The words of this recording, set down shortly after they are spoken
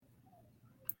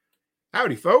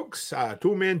Howdy, folks.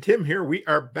 Toolman Tim here. We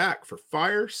are back for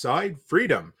Fireside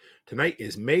Freedom. Tonight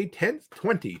is May 10th,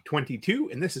 2022,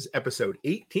 and this is episode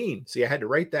 18. See, I had to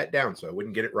write that down so I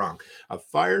wouldn't get it wrong. Of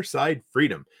Fireside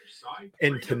Freedom.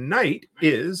 And tonight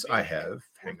is, hang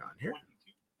on here.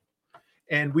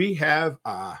 And we have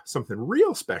something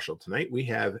real special tonight. We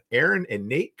have Erin and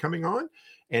Nate coming on,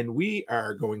 and we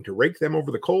are going to rake them over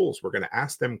the coals. We're going to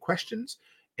ask them questions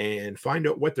and find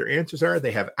out what their answers are.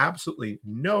 They have absolutely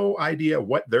no idea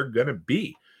what they're going to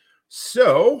be.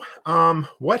 So,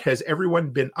 what has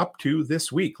everyone been up to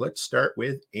this week? Let's start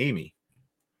with Amy.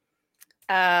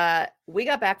 We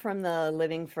got back from the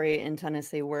Living Free in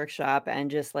Tennessee workshop and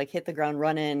just hit the ground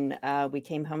running. We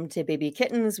came home to baby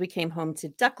kittens. We came home to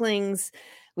ducklings.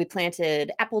 We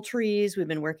planted apple trees. We've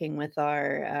been working with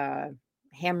our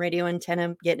ham radio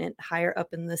antenna, getting it higher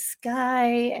up in the sky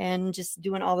and just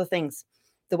doing all the things.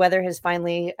 The weather has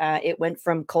finally, it went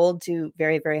from cold to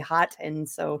very, very hot. And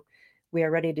so we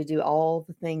are ready to do all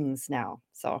the things now.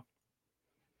 So.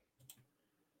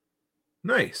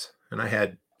 Nice. And I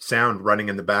had sound running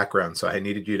in the background, so I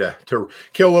needed you to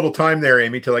kill a little time there,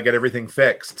 Amy, till I get everything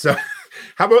fixed. So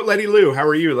how about Letty Lou? How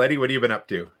are you, Letty? What have you been up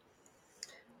to?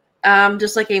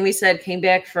 Just like Amy said, came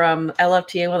back from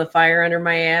LFTN with a fire under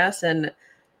my ass, and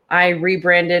I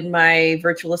rebranded my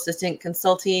virtual assistant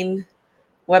consulting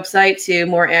website to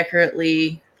more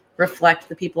accurately reflect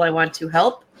the people I want to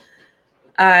help.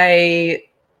 I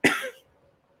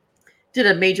did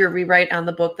a major rewrite on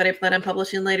the book that I plan on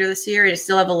publishing later this year. I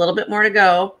still have a little bit more to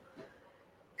go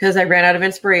because I ran out of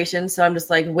inspiration. So I'm just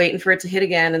waiting for it to hit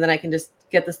again, and then I can just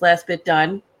get this last bit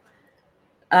done.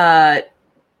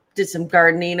 Did some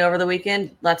gardening over the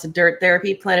weekend, lots of dirt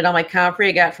therapy, planted all my comfrey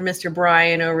I got from Mr.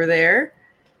 Brian over there.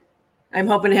 I'm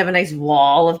hoping to have a nice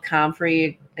wall of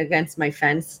comfrey against my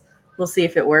fence. We'll see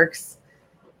if it works.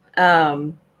 We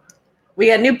got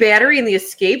a new battery in the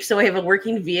Escape, so I have a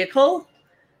working vehicle.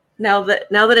 Now that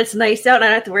it's nice out and I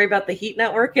don't have to worry about the heat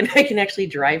not working, I can actually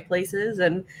drive places.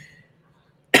 And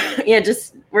yeah,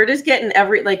 we're just getting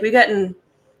we've gotten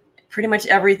pretty much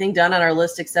everything done on our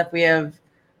list, except we have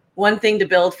one thing to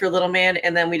build for little man,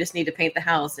 and then we just need to paint the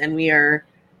house, and we are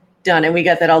done. And we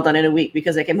got that all done in a week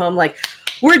because I came home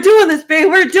we're doing this, babe.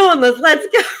 We're doing this. Let's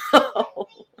go.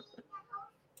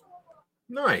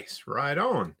 Nice. Right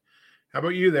on. How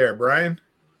about you there, Brian?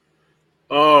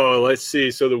 Oh, let's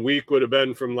see. So the week would have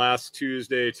been from last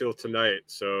Tuesday till tonight.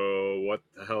 So what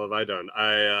the hell have I done?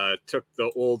 I took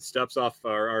the old steps off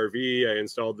our RV. I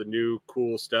installed the new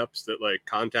cool steps that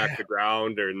contact the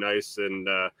ground. They're nice and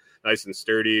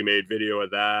sturdy. Made video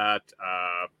of that.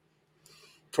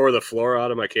 Tore the floor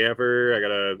out of my camper.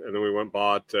 And then we went and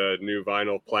bought new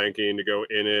vinyl planking to go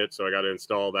in it. So I got to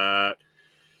install that.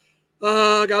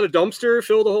 Got a dumpster,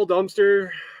 filled a whole dumpster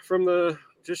from the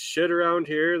just shit around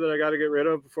here that I got to get rid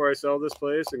of before I sell this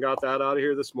place, and got that out of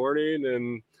here this morning.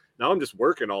 And now I'm just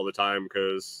working all the time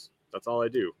because that's all I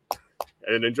do,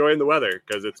 and enjoying the weather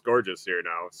because it's gorgeous here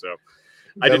now. So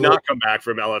I did not come back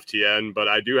from LFTN, but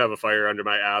I do have a fire under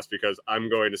my ass because I'm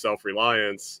going to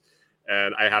Self-Reliance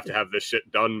and I have to have this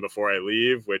shit done before I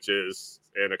leave, which is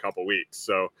in a couple weeks.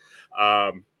 So,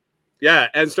 yeah,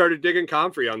 and started digging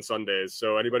comfrey on Sundays.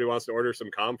 So anybody wants to order some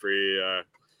comfrey,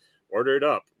 order it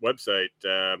up. Website,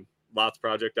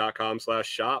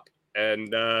 lotsproject.com/shop.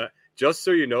 And just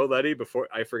so you know, Letty, before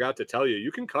I forgot to tell you,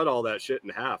 you can cut all that shit in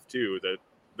half too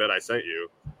that I sent you.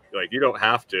 You don't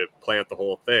have to plant the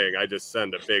whole thing. I just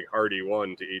send a big hearty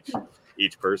one to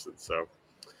each person. So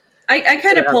I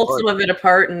kind of pulled some of it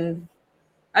apart, and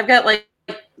I've got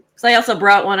so I also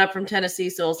brought one up from Tennessee,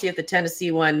 so we'll see if the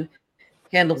Tennessee one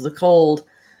handles the cold.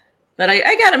 But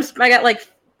I got them. I got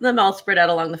them all spread out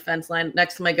along the fence line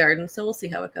next to my garden, so we'll see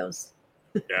how it goes.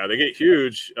 Yeah, they get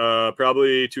huge.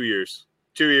 Probably 2 years.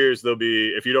 2 years they'll be,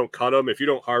 if you don't cut them, if you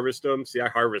don't harvest them. See, I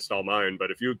harvest all mine,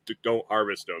 but if you don't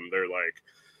harvest them, they're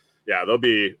they'll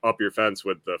be up your fence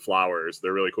with the flowers.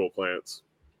 They're really cool plants.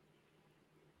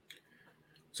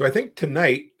 So I think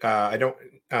tonight,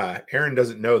 Erin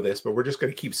doesn't know this, but we're just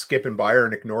going to keep skipping by her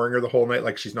and ignoring her the whole night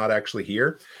like she's not actually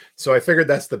here. So I figured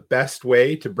that's the best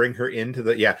way to bring her into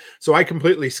so I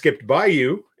completely skipped by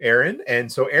you, Erin.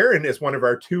 And so Erin is one of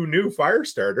our 2 new fire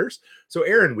starters. So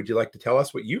Erin, would you like to tell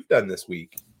us what you've done this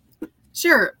week?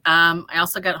 Sure. I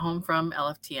also got home from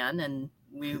LFTN, and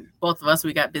both of us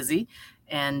got busy,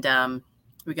 and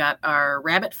we got our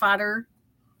rabbit fodder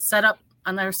set up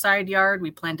on our side yard.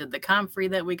 We planted the comfrey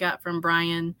that we got from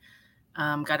Brian,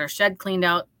 got our shed cleaned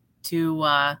out to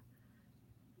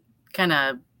kind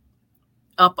of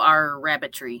up our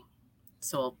rabbitry.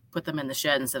 So we'll put them in the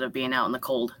shed instead of being out in the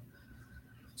cold.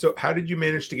 So how did you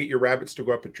manage to get your rabbits to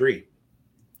go up a tree?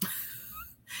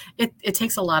 It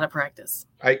takes a lot of practice.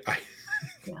 Yeah.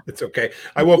 It's okay.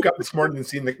 I woke up this morning and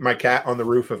seen my cat on the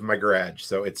roof of my garage,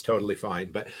 so it's totally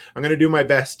fine. But I'm going to do my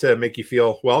best to make you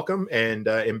feel welcome and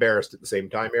embarrassed at the same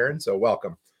time, Erin. So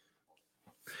welcome.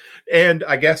 And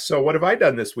I guess, so what have I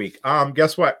done this week?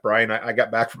 Guess what, Brian? I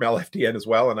got back from LFTN as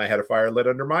well, and I had a fire lit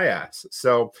under my ass.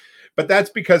 So, but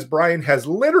that's because Brian has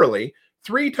literally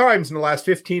 3 times in the last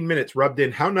 15 minutes rubbed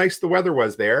in how nice the weather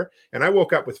was there. And I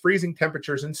woke up with freezing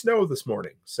temperatures and snow this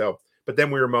morning. So, but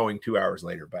then we were mowing 2 hours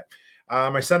later. But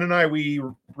my son and I, we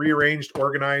rearranged,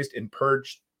 organized, and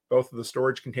purged both of the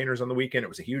storage containers on the weekend. It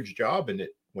was a huge job, and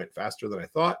it went faster than I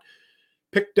thought.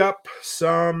 Picked up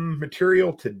some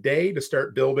material today to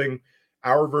start building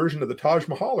our version of the Taj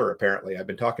Mahaler, apparently. I've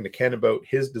been talking to Ken about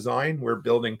his design. We're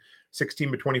building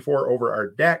 16 by 24 over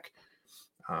our deck.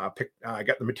 I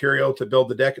got the material to build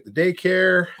the deck at the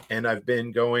daycare, and I've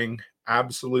been going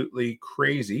absolutely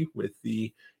crazy with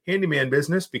the handyman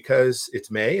business because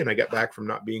it's May, and I got back from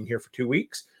not being here for 2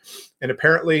 weeks. And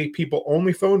apparently people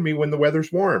only phone me when the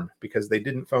weather's warm because they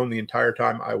didn't phone the entire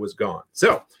time I was gone.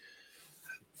 So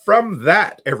from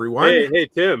that, everyone. Hey,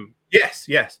 Tim. Yes.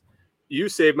 You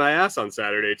saved my ass on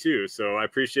Saturday too, so I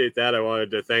appreciate that. I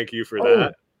wanted to thank you for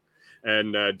that.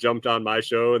 And jumped on my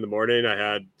show in the morning.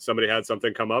 Somebody had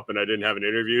something come up, and I didn't have an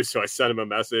interview, so I sent him a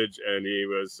message, and he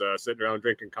was sitting around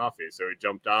drinking coffee, so he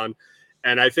jumped on.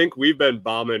 And I think we've been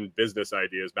bombing business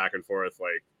ideas back and forth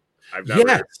like I've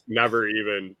never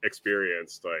even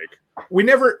experienced. Like we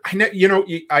never,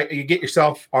 you get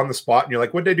yourself on the spot and you're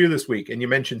like, what did I do this week? And you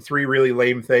mentioned 3 really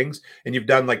lame things, and you've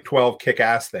done like 12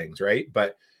 kick-ass things, right?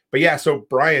 But yeah, so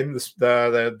Brian,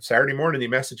 the Saturday morning, he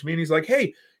messaged me and he's like,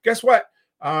 hey, guess what?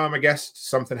 I guess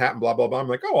something happened, blah, blah, blah. I'm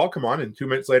like, oh, I'll come on. And 2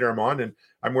 minutes later, I'm on, and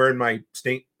I'm wearing my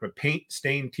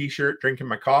paint-stained t-shirt, drinking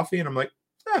my coffee. And I'm like,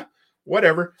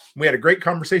 whatever. We had a great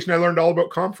conversation. I learned all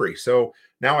about Comfrey. So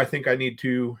now I think I need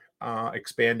to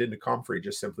expand into Comfrey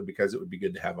just simply because it would be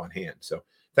good to have on hand. So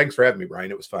thanks for having me, Brian.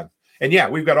 It was fun. And yeah,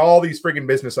 we've got all these friggin'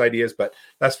 business ideas, but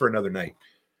that's for another night.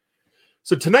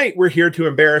 So tonight we're here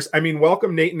to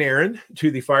welcome Nate and Erin to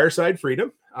the Fireside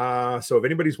Freedom. So if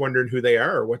anybody's wondering who they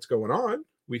are or what's going on,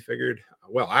 we figured,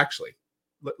 well, actually,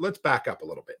 let's back up a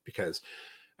little bit because,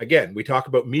 again, we talk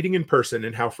about meeting in person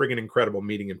and how friggin' incredible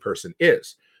meeting in person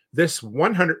is. This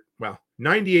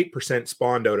 98%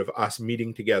 spawned out of us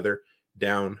meeting together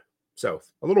down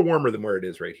south, a little warmer than where it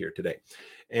is right here today.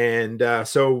 And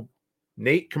so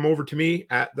Nate come over to me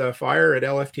at the fire at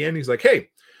LFTN. He's like, hey,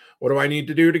 what do I need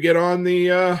to do to get on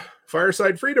the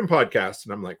Fireside Freedom podcast?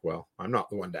 And I'm like, well, I'm not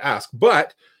the one to ask,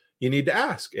 but you need to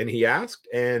ask. And he asked,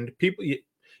 and people,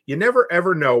 you never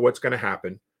ever know what's going to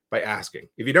happen by asking.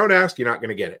 If you don't ask, you're not going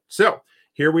to get it. So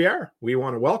here we are. We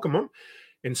want to welcome them.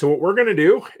 And so what we're going to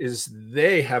do is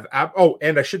they have,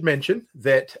 and I should mention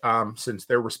that since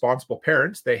they're responsible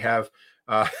parents, they have,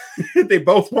 they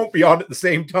both won't be on at the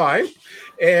same time.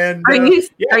 And are you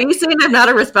saying I'm not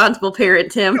a responsible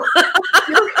parent, Tim?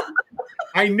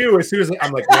 I knew as soon as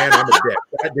I'm like, man, I'm a dick.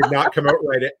 That did not come out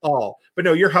right at all. But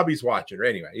no, your hubby's watching. Or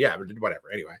anyway, yeah,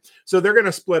 whatever. Anyway, so they're going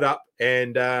to split up,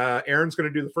 and Erin's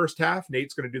going to do the first half.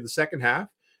 Nate's going to do the second half.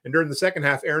 And during the second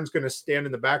half, Erin's going to stand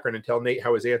in the background and tell Nate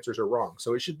how his answers are wrong.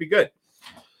 So it should be good.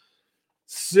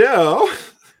 So,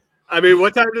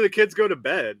 what time do the kids go to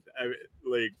bed?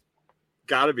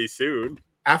 Gotta be soon.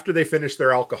 After they finish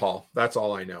their alcohol. That's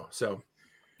all I know. So.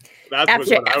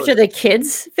 After the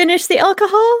kids finish the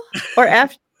alcohol, or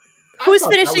after who's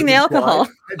finishing the alcohol?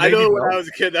 I know when I was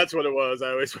a kid, that's what it was.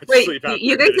 I always went to sleep after.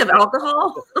 You guys have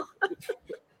alcohol?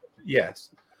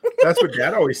 Yes, that's what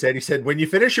Dad always said. He said, "When you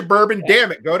finish your bourbon,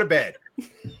 damn it, go to bed."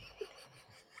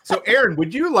 So, Erin,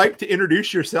 would you like to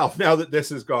introduce yourself now that this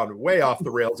has gone way off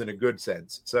the rails in a good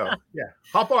sense? So, yeah,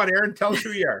 hop on, Erin. Tell us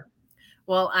who you are.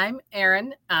 Well, I'm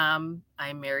Erin. I'm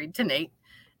married to Nate.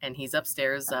 And he's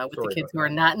upstairs with the kids who are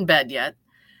not in bed yet.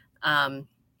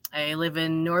 I live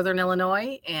in Northern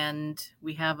Illinois, and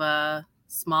we have a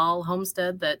small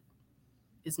homestead that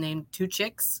is named Two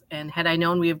Chicks. And had I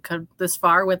known we have come this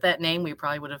far with that name, we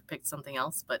probably would have picked something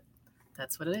else, but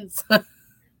that's what it is.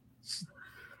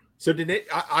 So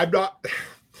I'm not.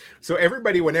 So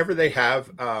everybody, whenever they have,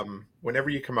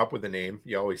 whenever you come up with a name,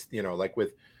 you always, like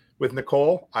with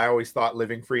Nicole, I always thought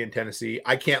living free in Tennessee.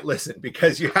 I can't listen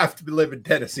because you have to live in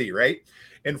Tennessee, right?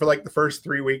 And for like the first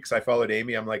 3 weeks, I followed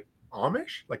Amy. I'm like,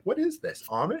 Amish? Like, what is this?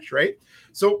 Amish, right?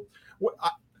 So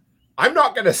I'm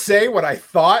not going to say what I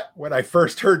thought when I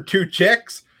first heard Two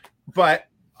Chicks, but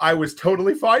I was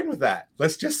totally fine with that.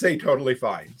 Let's just say totally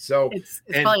fine. So it's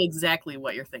probably exactly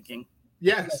what you're thinking.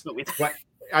 Yes. That's what we think. But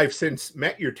I've since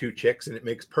met your Two Chicks, and it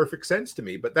makes perfect sense to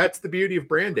me. But that's the beauty of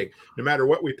branding. No matter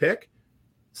what we pick,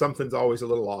 something's always a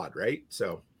little odd, right?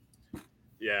 So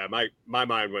Yeah, my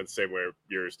mind went the same way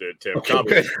yours did, Tim. okay,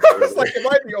 good. I was like, am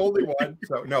I the only one?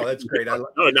 So no, that's great.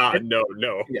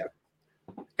 No. Yeah.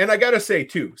 And I got to say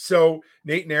too, so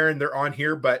Nate and Erin, they're on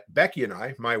here, but Becky and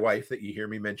I, my wife that you hear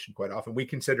me mention quite often, we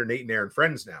consider Nate and Erin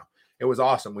friends now. It was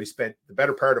awesome. We spent the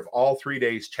better part of all 3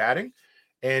 days chatting,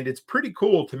 and it's pretty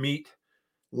cool to meet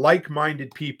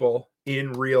like-minded people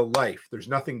in real life. There's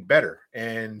nothing better.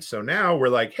 And so now we're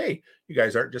like, hey, you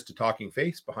guys aren't just a talking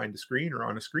face behind the screen or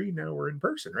on a screen. Now we're in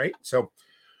person, right? So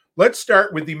let's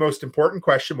start with the most important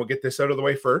question. We'll get this out of the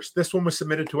way first. This one was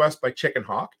submitted to us by Chicken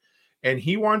Hawk, and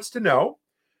he wants to know,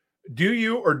 do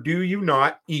you or do you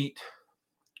not eat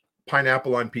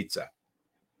pineapple on pizza?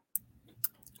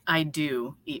 I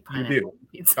do eat pineapple on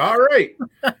pizza. All right.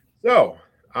 So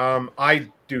I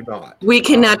do not. We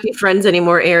cannot be friends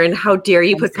anymore, Erin. How dare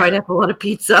you put pineapple on a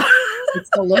pizza?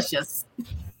 It's delicious.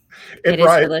 And It is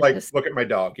Brian, delicious. like, look at my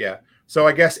dog. Yeah. So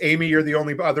I guess, Amy, you're the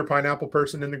only other pineapple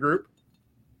person in the group.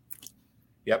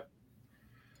 Yep.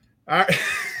 All right.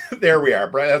 There we are.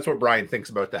 That's what Brian thinks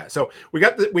about that. So we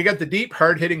got the deep,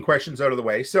 hard-hitting questions out of the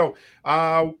way. So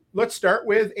let's start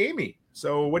with Amy.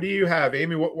 So what do you have,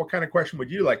 Amy? What kind of question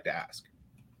would you like to ask?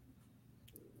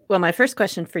 Well, my first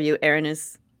question for you, Erin,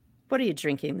 is what are you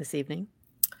drinking this evening?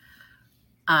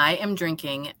 I am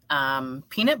drinking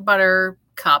peanut butter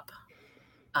cup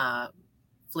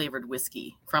flavored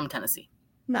whiskey from Tennessee.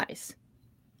 Nice.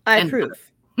 I And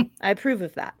approve. I approve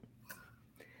of that.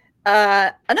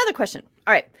 Another question.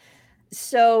 All right.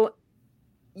 So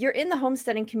you're in the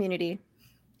homesteading community.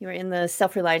 You're in the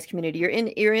self-reliance community. You're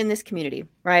in this community,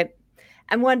 right?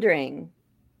 I'm wondering,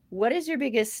 what is your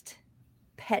biggest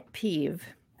pet peeve,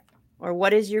 or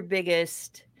what is your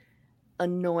biggest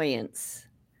annoyance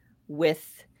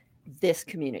with this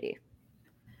community?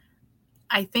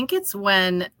 I think it's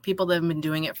when people that have been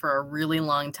doing it for a really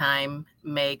long time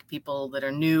make people that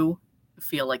are new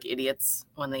feel like idiots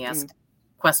when they ask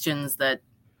questions that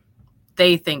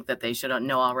they think that they should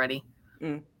know already.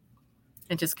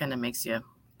 It just kind of makes you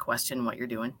question what you're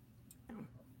doing.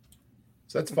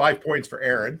 So that's 5 points for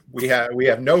Erin. We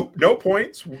have no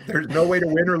points. There's no way to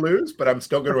win or lose, but I'm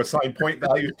still going to assign point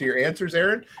values to your answers,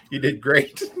 Erin. You did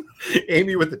great.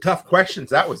 Amy with the tough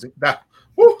questions. I was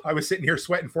sitting here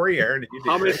sweating for you, Erin.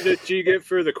 How many did you get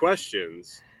for the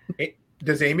questions?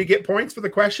 Does Amy get points for the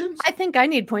questions? I think I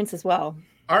need points as well.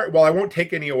 All right. Well, I won't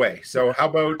take any away. So how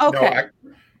about Okay.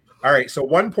 All right. So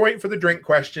 1 point for the drink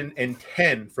question and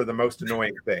 10 for the most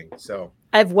annoying thing. So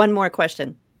I have one more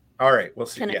question. all right. We'll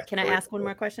see. Can I ask one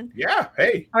more question? Yeah.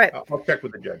 Hey. All right. I'll check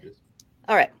with the judges.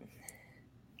 All right.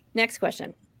 Next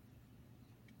question.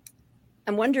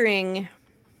 I'm wondering,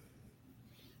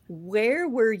 where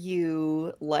were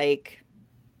you like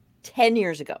 10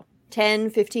 years ago,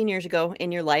 10, 15 years ago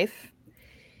in your life?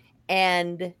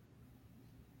 And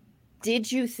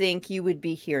did you think you would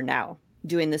be here now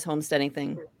doing this homesteading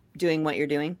thing, doing what you're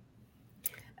doing?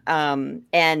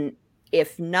 And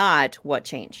if not, what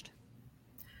changed?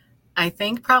 I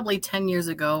think probably 10 years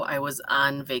ago, I was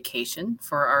on vacation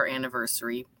for our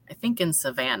anniversary, I think in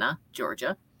Savannah,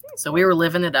 Georgia. So we were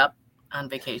living it up on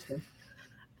vacation.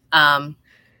 I'm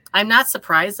not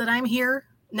surprised that I'm here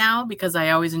now because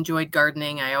I always enjoyed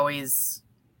gardening. I always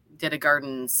did a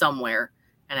garden somewhere,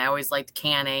 and I always liked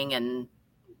canning and,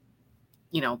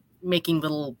 making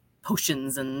little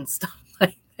potions and stuff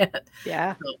like that.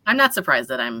 Yeah. So I'm not surprised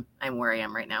that I'm where I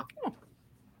am right now.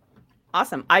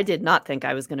 Awesome. I did not think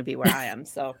I was going to be where I am.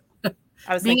 So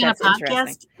I was Being on a thinking that's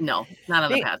interesting. podcast? No, not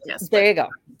on a podcast. There you go.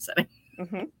 Setting.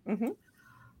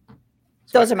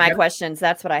 Those are my questions.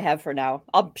 That's what I have for now.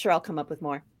 I'm sure I'll come up with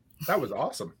more. That was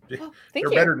awesome. Thank They're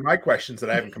you. better than my questions that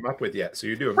I haven't come up with yet. So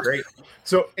you're doing great.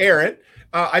 So Erin,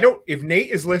 if Nate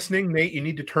is listening, Nate, you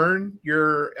need to turn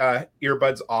your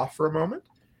earbuds off for a moment.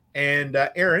 And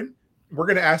Erin, we're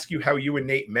going to ask you how you and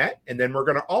Nate met. And then we're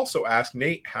going to also ask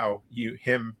Nate how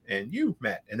him and you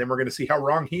met. And then we're going to see how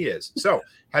wrong he is. So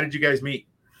how did you guys meet?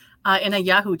 In a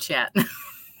Yahoo chat.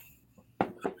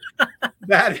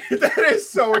 That is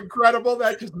so incredible.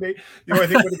 That just made the only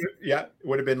thing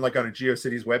would have been like on a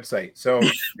GeoCities website. So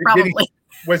Probably.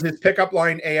 Was his pickup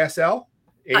line ASL?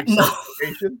 Age No.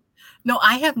 certification? No,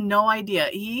 I have no idea.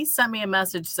 He sent me a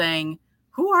message saying,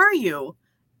 "Who are you?"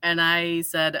 And I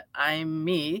said, "I'm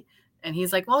me." And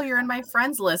he's like, "Well, you're in my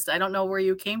friends list. I don't know where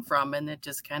you came from." And it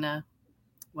just kind of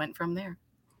went from there.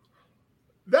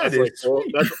 That's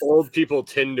sweet. That's old people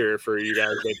Tinder for you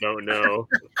guys that don't know.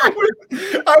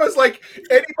 I was like,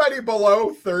 anybody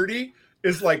below 30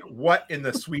 is like, what in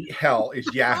the sweet hell is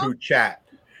Yahoo chat?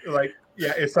 Like,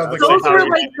 Yeah, it sounds like Those something were we-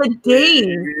 like the days.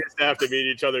 We used to have to meet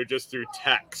each other just through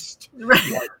text.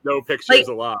 Right. Like, no pictures Like-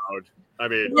 allowed. I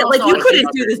mean, Yeah, like you Also, couldn't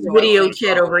I do this think video it was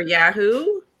chat wrong. over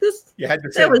Yahoo. you had to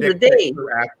That send was the dick pics day. through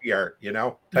ASCII art,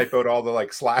 type out all the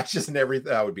like slashes and everything.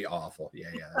 That would be awful. Yeah,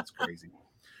 that's crazy.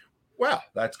 Well,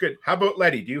 that's good. How about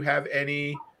Letty? Do you have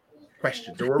any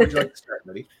questions, or where would you like to start,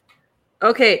 Letty?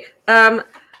 Okay. How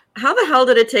the hell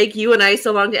did it take you and I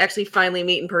so long to actually finally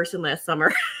meet in person last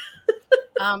summer?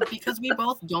 Because we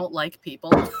both don't like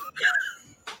people.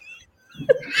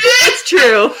 It's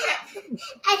true.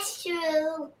 That's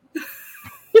true.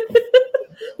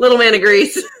 Little man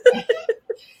agrees.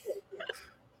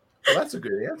 Well, that's a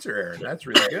good answer, Erin. That's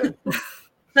really good.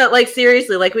 No, like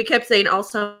seriously, like we kept saying all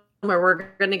summer, we're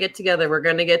gonna get together, we're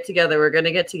gonna get together, we're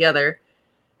gonna get together.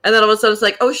 And then all of a sudden it's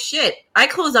like, oh shit, I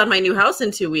close on my new house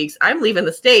in 2 weeks. I'm leaving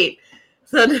the state.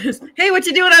 So there's, hey, what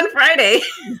you doing on Friday?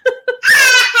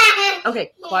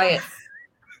 Okay, quiet.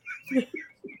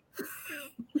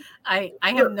 I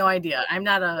have no idea. I'm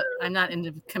not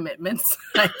into commitments,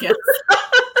 I guess.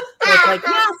 It's like,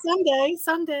 yeah,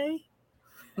 someday.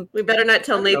 We better not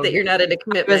tell Nate that you're not into I was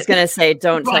commitment. gonna say,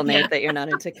 don't tell Right, Nate yeah. that you're not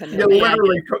into You commitment.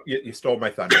 literally you stole my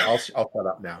thunder. I'll shut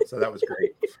up now. So that was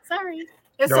great. Sorry.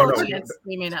 There's No, still a no, chance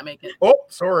we may not make it. Oh,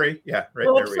 sorry. Yeah, right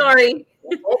Oh, there. We go. sorry.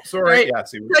 Oh, sorry. Right. Yeah,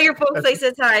 see, Tell your folks I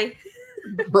said hi.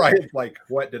 Brian's like,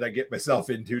 what did I get myself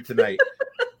into tonight?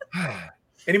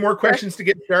 Any more questions to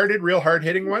get started? Real hard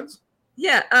hitting ones?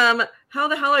 Yeah. How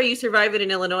the hell are you surviving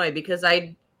in Illinois? Because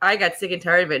I got sick and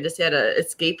tired of it and just had to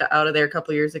escape out of there a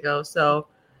couple years ago. So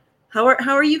how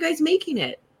are you guys making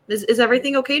it? Is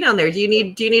everything okay down there? Do you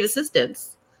need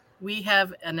assistance? We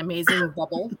have an amazing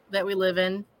bubble that we live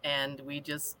in, and we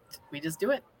just do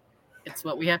it. It's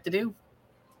what we have to do.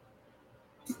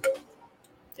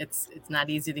 It's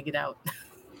not easy to get out.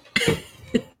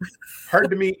 Hard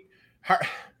to meet.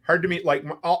 Hard to meet, like,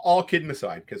 all kidding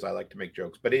aside, because I like to make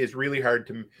jokes, but it is really hard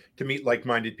to meet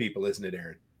like-minded people, isn't it,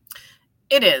 Erin?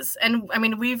 It is. And I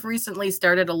mean, we've recently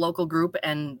started a local group,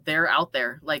 and they're out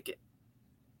there. Like,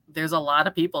 there's a lot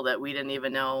of people that we didn't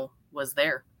even know was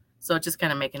there. So it's just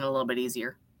kind of making it a little bit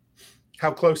easier.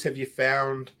 How close have you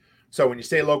found? So when you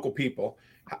say local people,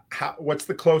 what's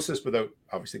the closest, without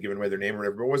obviously giving away their name or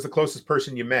whatever, but what was the closest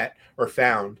person you met or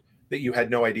found that you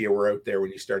had no idea were out there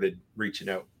when you started reaching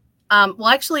out? Well,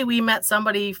 actually, we met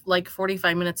somebody like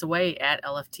 45 minutes away at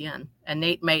LFTN, and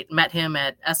Nate met him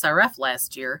at SRF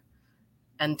last year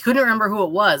and couldn't remember who it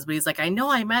was, but he's like, I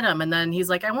know I met him. And then he's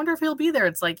like, I wonder if he'll be there.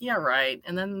 It's like, yeah, right.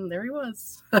 And then there he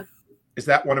was. Is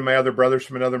that one of my other brothers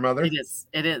from another mother? It is.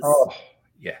 It is. Oh,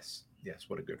 yes.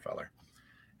 What a good feller.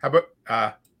 How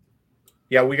about,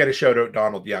 yeah, we got to shout out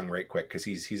Donald Young right quick, because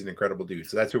he's an incredible dude.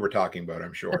 So that's who we're talking about,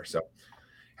 I'm sure. So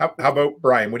how about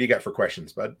Brian? What do you got for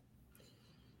questions, bud?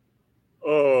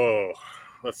 Oh,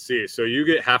 let's see. So you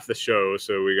get half the show.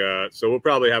 So we'll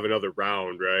probably have another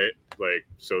round, right? Like,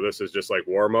 so this is just like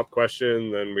warm up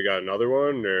question. Then we got another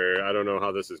one, or I don't know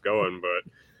how this is going,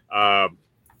 but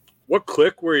what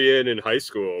clique were you in high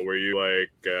school? Were you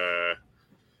like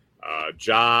a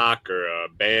jock or a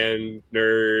band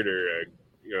nerd, or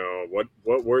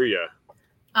what were you?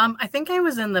 I think I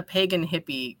was in the pagan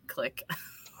hippie clique.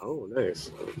 Oh,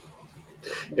 nice.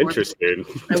 Interesting.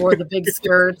 I wore the big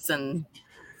skirts and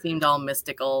seemed all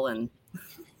mystical and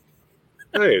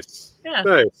Nice. yeah,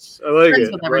 Nice. I like friends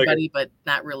it. with I like everybody, it. but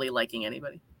not really liking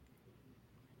anybody.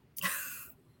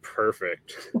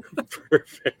 Perfect.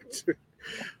 Perfect.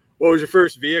 What was your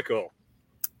first vehicle?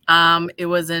 It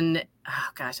was I don't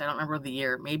remember the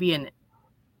year. Maybe an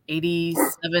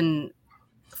 87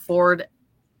 Ford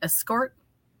Escort.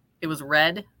 It was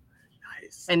red.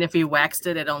 Nice. And if you waxed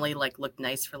it, it only like looked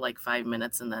nice for like 5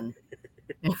 minutes, and then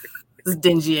it was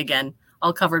dingy again,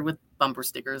 all covered with bumper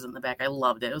stickers in the back. I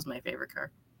loved it. It was my favorite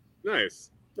car. Nice.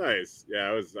 Yeah,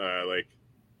 I was like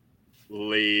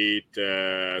late. So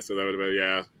that would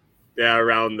have been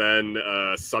around then.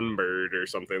 Sunbird or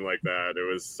something like that.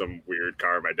 It was some weird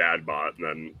car my dad bought, and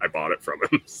then I bought it from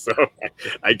him. So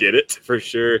I get it for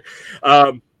sure.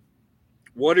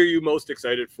 What are you most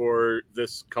excited for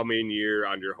this coming year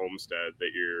on your homestead that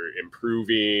you're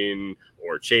improving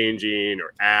or changing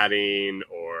or adding,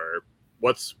 or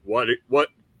what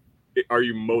are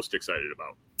you most excited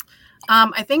about?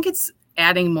 I think it's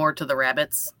adding more to the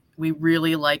rabbits. We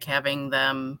really like having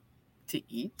them to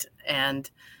eat, and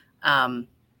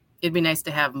it'd be nice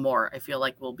to have more. I feel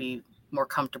like we'll be more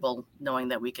comfortable knowing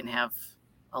that we can have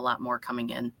a lot more coming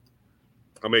in.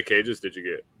 How many cages did you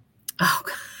get? Oh,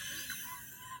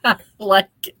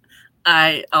 like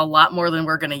a lot more than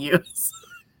we're going to use.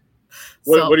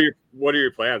 What are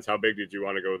your plans? How big did you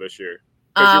want to go this year?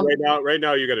 Because right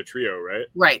now you got a trio, right?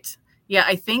 Right. Yeah,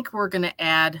 I think we're gonna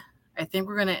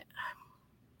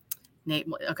Nate.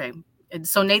 Okay, and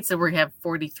so Nate said we have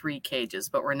 43 cages,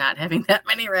 but we're not having that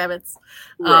many rabbits.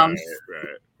 Right.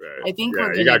 I think yeah,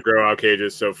 we're you gonna got grow out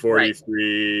cages, so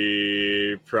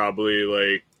 43, probably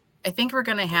like I think we're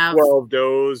gonna have 12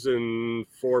 does and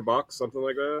 $4, something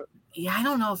like that. Yeah, I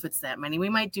don't know if it's that many. We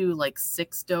might do like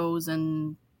 6 does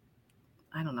and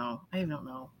I don't know.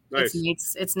 Nice.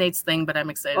 It's Nate's thing, but I'm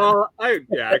excited. I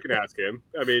can ask him.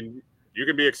 I mean, you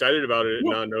can be excited about it and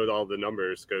not know all the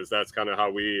numbers, because that's kind of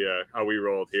how we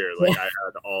rolled here. Like I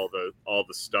had all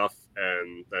the stuff,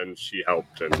 and then she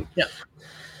helped. And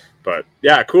but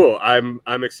yeah, cool. I'm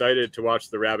excited to watch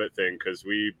the rabbit thing, because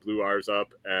we blew ours up,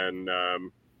 and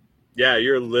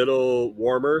you're a little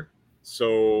warmer,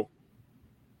 so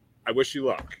I wish you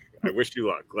luck.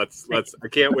 Let's I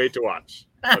can't wait to watch.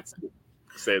 Let's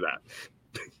say that.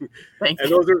 Thank and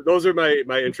you. those are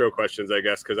my intro questions, I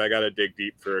guess, because I got to dig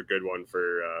deep for a good one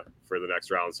for the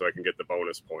next round, so I can get the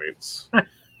bonus points.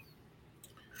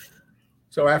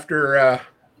 So after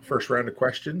first round of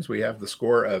questions, we have the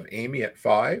score of Amy at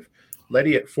 5,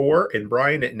 Letty at 4, and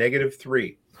Brian at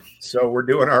 -3. So we're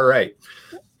doing all right.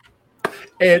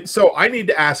 And so I need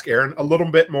to ask Erin a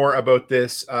little bit more about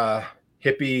this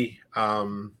hippie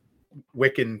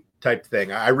Wiccan type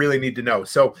thing. I really need to know.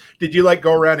 So did you like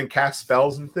go around and cast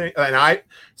spells and things? And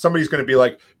somebody's going to be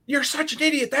like, "You're such an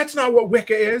idiot. That's not what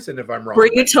Wicca is." And if I'm wrong, were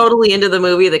you totally into the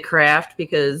movie The Craft?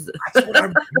 Because that's what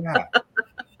I'm. Yeah.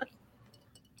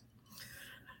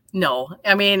 No,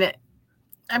 I mean,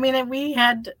 we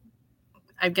had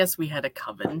a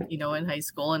coven, in high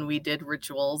school, and we did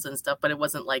rituals and stuff, but it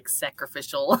wasn't like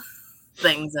sacrificial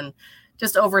things. And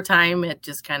just over time, it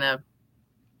just kind of,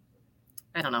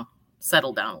 I don't know,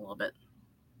 settled down a little bit.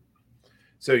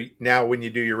 So now when you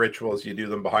do your rituals, you do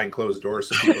them behind closed doors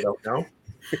so people don't know?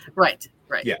 Right.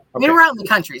 Yeah. Okay. I mean, we're out in the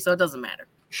country, so it doesn't matter.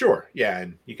 Sure. Yeah,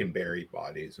 and you can bury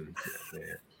bodies. And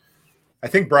I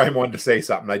think Brian wanted to say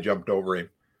something. I jumped over him.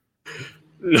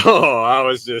 No, I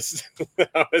was just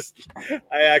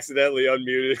I accidentally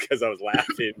unmuted because I was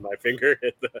laughing. My finger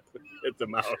hit the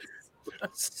mouse.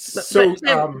 So,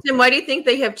 Tim, why do you think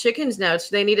they have chickens now? So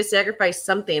they need to sacrifice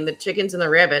something, the chickens and the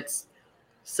rabbits.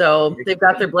 So they've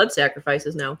got their blood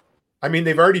sacrifices now. I mean,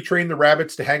 they've already trained the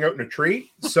rabbits to hang out in a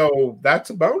tree, so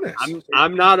that's a bonus.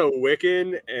 I'm not a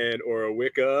Wiccan or a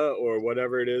Wicca or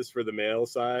whatever it is for the male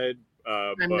side,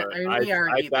 but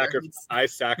I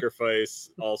sacrifice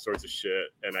all sorts of shit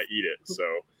and I eat it. So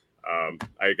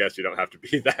I guess you don't have to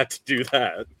be that to do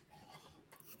that.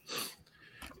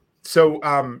 So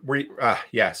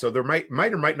so there might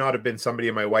or might not have been somebody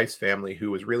in my wife's family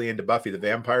who was really into Buffy the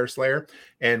Vampire Slayer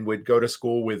and would go to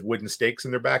school with wooden stakes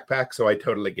in their backpack. So I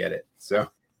totally get it.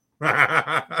 So,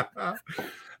 all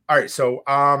right. So,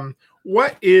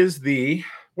 what's the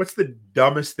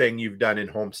dumbest thing you've done in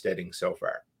homesteading so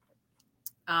far?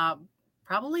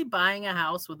 Probably buying a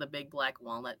house with a big black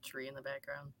walnut tree in the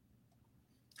background.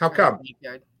 How come?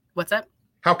 What's that?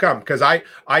 How come? Because I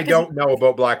don't know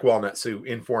about black walnut, so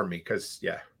inform me. Because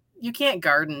you can't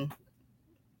garden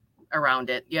around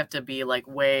it. You have to be like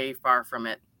way far from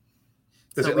it.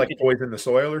 Does it like poison the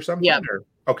soil or something? Yeah.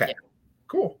 Okay. Yeah.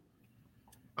 Cool.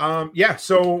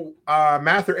 So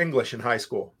math or English in high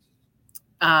school?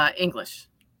 English.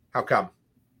 How come?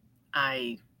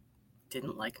 I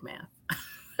didn't like math.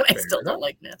 I still don't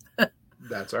like math.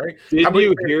 That's all right. Did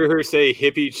you hear her say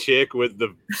hippie chick with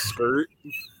the skirt?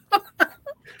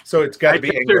 So it's got to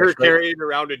be English. Her carrying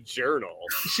around a journal.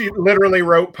 She literally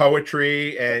wrote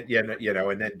poetry and and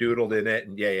then doodled in it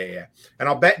and yeah. And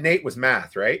I'll bet Nate was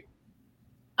math, right?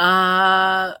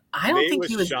 I don't think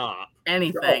he was shop.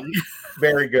 Anything. Oh,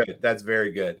 very good. That's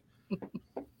very good.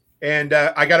 And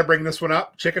I got to bring this one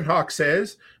up. Chicken Hawk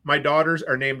says my daughters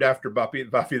are named after Buffy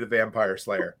the Vampire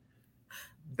Slayer.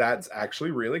 That's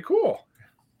actually really cool.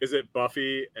 Is it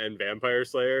Buffy and Vampire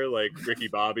Slayer, like Ricky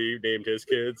Bobby named his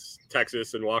kids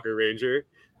Texas and Walker Ranger?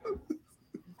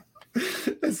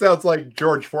 It sounds like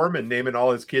George Foreman naming all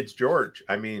his kids George.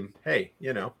 I mean, hey,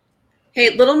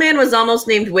 Hey, little man was almost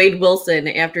named Wade Wilson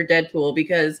after Deadpool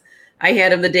because I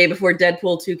had him the day before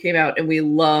Deadpool 2 came out, and we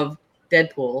love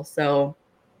Deadpool. So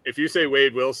if you say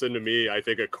Wade Wilson to me, I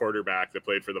think a quarterback that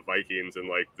played for the Vikings in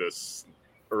like this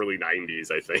early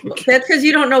 90s, I think. That's because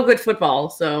you don't know good football,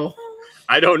 so...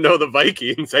 I don't know the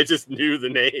Vikings. I just knew the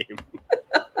name.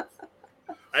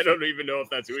 I don't even know if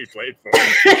that's who he played for.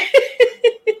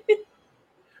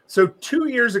 So 2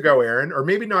 years ago, Erin, or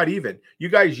maybe not even, you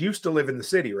guys used to live in the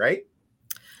city, right?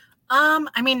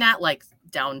 I mean, not like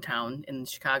downtown in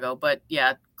Chicago, but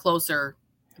yeah, closer.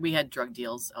 We had drug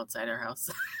deals outside our house.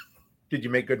 Did you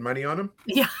make good money on them?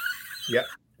 Yeah. Yeah,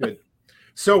 good.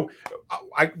 So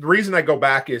the reason I go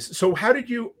back is, so how did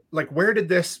you, like, where did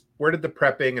the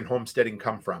prepping and homesteading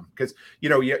come from? Because,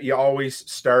 you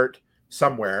always start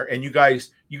somewhere, and you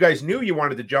guys knew you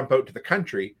wanted to jump out to the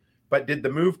country, but did the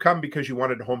move come because you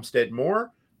wanted to homestead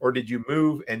more, or did you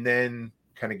move and then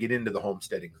kind of get into the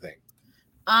homesteading thing?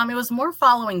 It was more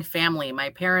following family. My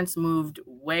parents moved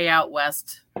way out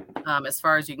west, as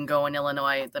far as you can go in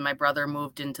Illinois. Then my brother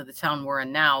moved into the town we're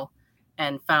in now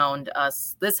and found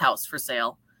us this house for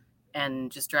sale.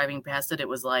 And just driving past it, it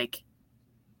was like,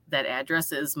 that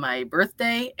address is my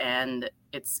birthday and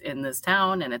it's in this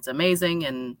town and it's amazing.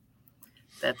 And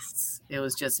it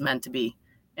was just meant to be.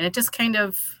 And it just kind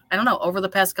of, I don't know, over the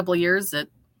past couple of years, it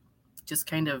just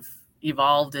kind of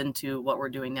evolved into what we're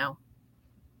doing now.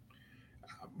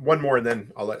 One more, and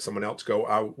then I'll let someone else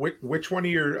go. Which one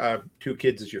of your two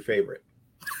kids is your favorite?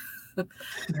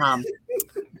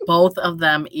 Both of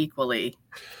them equally.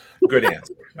 Good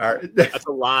answer. All right. That's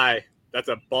a lie. That's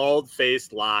a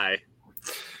bald-faced lie.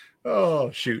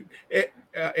 Oh, shoot.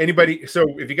 Anybody? So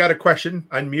if you got a question,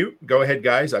 unmute. Go ahead,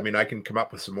 guys. I mean, I can come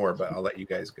up with some more, but I'll let you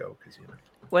guys go.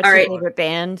 What's your favorite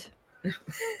band?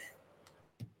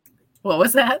 What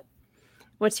was that?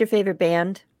 What's your favorite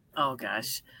band? Oh,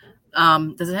 gosh.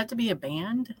 Does it have to be a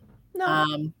band? No.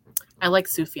 I like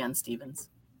Sufjan Stevens.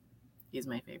 He's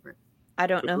my favorite. I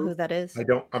don't know who that is.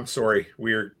 I'm sorry.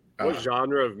 We're what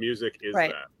genre of music is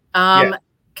that?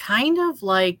 Kind of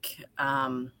like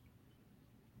gosh,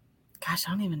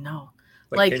 I don't even know.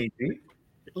 Like Kenny G?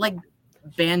 Like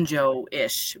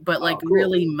banjo-ish, but like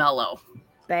really mellow.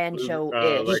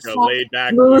 Banjo-ish. Like a laid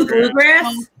back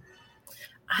bluegrass.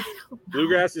 I don't know.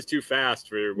 Bluegrass is too fast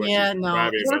for what Yeah, she's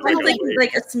no. describing.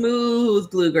 Like a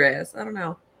smooth bluegrass. I don't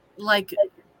know. Like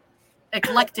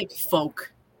eclectic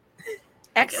folk.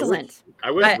 Excellent.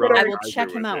 I will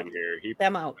check him out.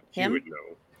 Them out. Him? Would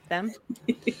know. Them?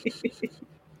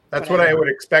 That's what I would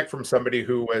expect from somebody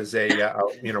who was a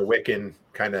Wiccan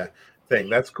kind of thing.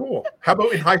 That's cool. How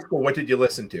about in high school? What did you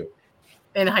listen to?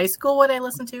 In high school, what I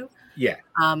listened to? Yeah.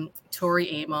 Tori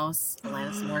Amos,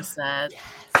 Alanis Morissette.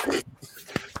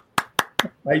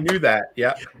 I knew that.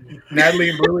 Yeah.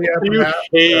 Natalie and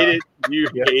Brulia. You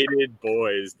hated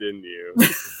boys, didn't you?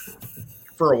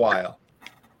 For a while.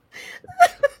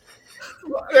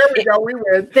 Well, there we go. We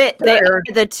win. They are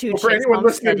the two chicks. For anyone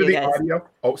listening homestead, to the you guys. audio.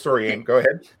 Oh, sorry, Anne. Go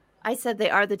ahead. I said they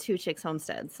are the two chicks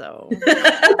homestead. So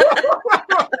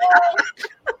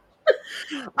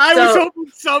I was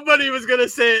hoping somebody was gonna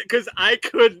say it because I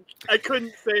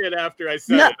couldn't say it after I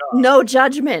said it. No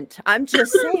judgment. I'm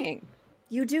just saying.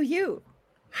 You do you.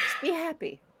 Just be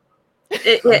happy.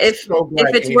 If it's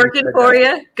working for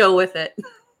you, go with it.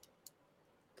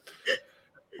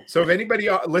 So if anybody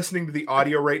listening to the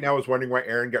audio right now is wondering why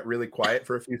Erin got really quiet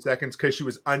for a few seconds, because she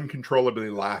was uncontrollably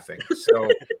laughing. So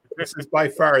this is by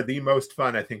far the most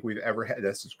fun I think we've ever had.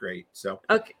 This is great. So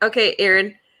okay,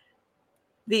 Erin,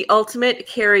 the ultimate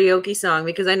karaoke song,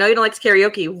 because I know you don't like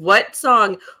karaoke. What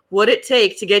song would it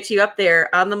take to get you up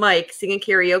there on the mic singing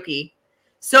karaoke?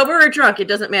 Sober or drunk, it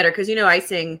doesn't matter, because I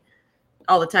sing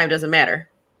all the time, doesn't matter.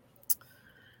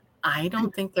 I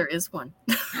don't think there is one.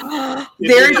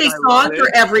 There is a song for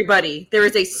everybody. There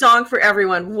is a song for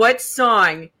everyone. What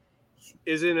song?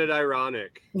 Isn't it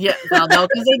ironic? Yeah, well, no,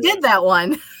 because they did that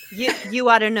one. You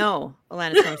ought to know,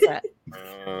 Alanis Morissette.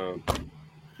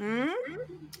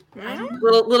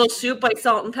 Little soup by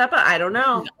Salt and Pepper. I don't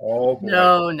know. Oh, boy.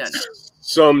 No.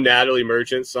 Some Natalie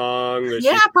Merchant song.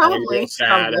 That probably.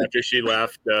 Sad after she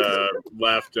left the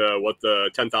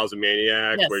 10,000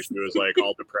 Maniacs, where she was like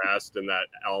all depressed, and that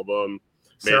album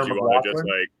made you want to just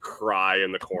like cry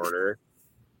in the corner.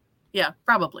 Yeah,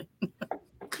 probably.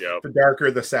 Yep. The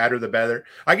darker, the sadder, the better.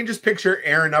 I can just picture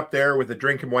Erin up there with a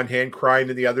drink in one hand, crying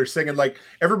in the other, singing. Like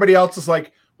everybody else is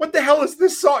like, "What the hell is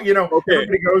this song?"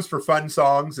 Everybody goes for fun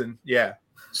songs, and yeah.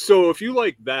 So if you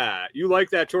like that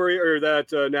Tori or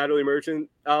that Natalie Merchant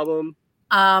album?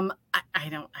 I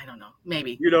don't know.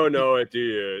 Maybe. You don't know it, do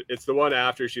you? It's the one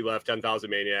after she left 10,000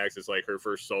 Maniacs. It's like her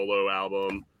first solo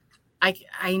album. I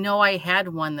know I had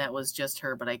one that was just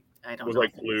her, but I don't know. It was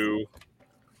like Blue.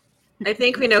 I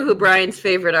think we know who Brian's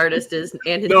favorite artist is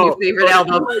and his new favorite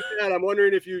album. Like that, I'm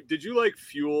wondering did you like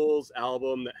Fuel's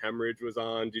album that Hemorrhage was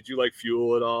on? Did you like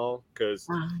Fuel at all? Because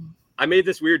I made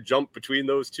this weird jump between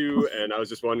those two, and I was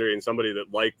just wondering somebody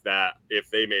that liked that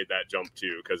if they made that jump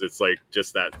too, because it's like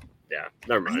just that. Yeah,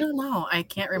 never mind. I don't know. I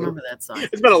can't remember that song.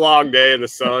 It's been a long day in the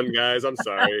sun, guys. I'm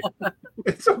sorry.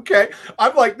 It's okay.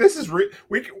 I'm like, this is we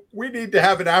need to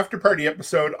have an after party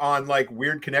episode on like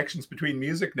weird connections between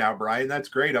music now, Brian. That's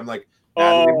great. I'm like,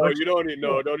 you don't even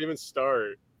know. Don't even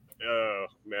start. Oh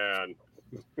man.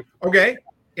 Okay,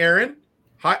 Erin.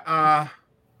 Hi.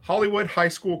 Hollywood high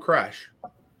school crush.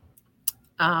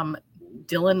 Dylan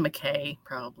McKay,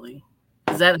 probably.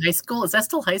 Is that high school? Is that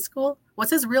still high school?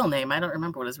 What's his real name? I don't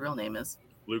remember what his real name is.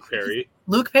 Luke Perry.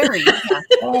 Luke Perry. Yeah.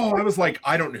 Oh, I was like,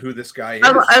 I don't know who this guy is.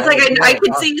 I was like, I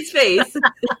can see his face.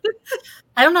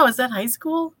 I don't know. Is that high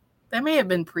school? That may have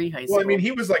been pre-high school. Well, I mean,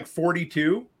 he was like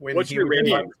 42 when What's he your was in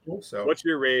high range? school. So What's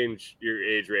your range? Your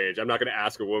age range? I'm not going to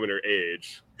ask a woman her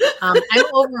age. I'm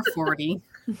over 40.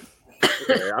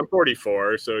 Okay, I'm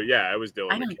 44, so yeah, it was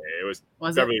Dylan I don't- McKay. It was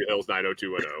Was Beverly it? Hills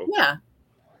 90210. Yeah.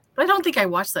 But I don't think I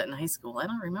watched that in high school. I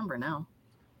don't remember now.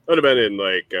 Would have been in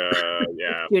like,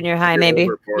 yeah. Junior high, maybe.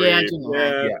 over 40. Yeah, junior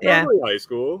high. Yeah. Probably high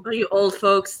school. Oh, you old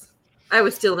folks. I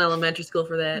was still in elementary school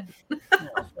for that.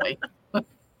 Oh, boy. we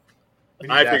need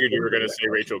I to figured ask you were him going to that say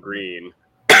question. Rachel Green.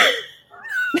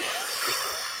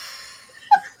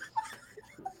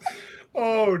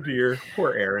 Oh dear,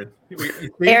 poor Erin.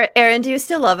 Erin, do you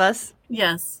still love us?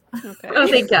 Yes. Okay. Oh,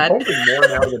 thank God. Hoping more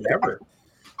now than ever.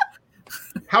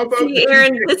 How about See,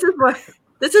 Erin,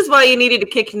 this is why you needed to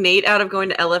kick Nate out of going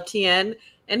to LFTN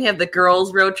and have the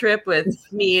girls road trip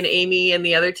with me and Amy and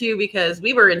the other two, because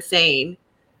we were insane.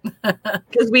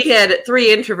 Because we had 3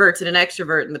 introverts and an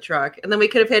extrovert in the truck, and then we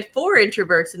could have had 4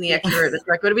 introverts and the extrovert in the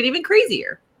truck. Would have been even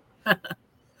crazier.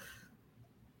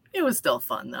 It was still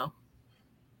fun, though.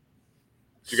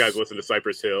 Did you guys listen to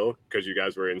Cypress Hill because you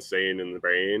guys were insane in the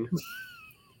brain?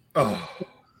 Oh.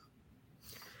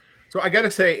 So I got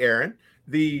to say, Erin,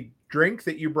 the drink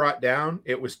that you brought down,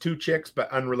 it was 2 chicks,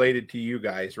 but unrelated to you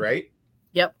guys, right?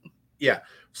 Yep. Yeah.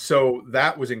 So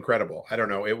that was incredible. I don't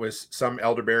know. It was some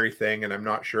elderberry thing, and I'm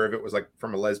not sure if it was like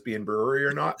from a lesbian brewery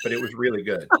or not, but it was really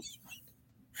good.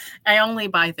 I only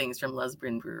buy things from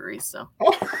lesbian breweries, so.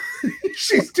 Oh,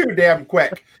 she's too damn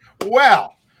quick.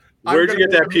 Well, Where'd you get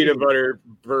that peanut butter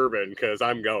bourbon? Because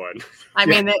I'm going. I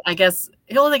mean, I guess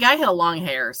the guy had a long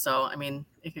hair, so I mean,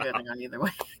 it could have gone either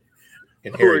way.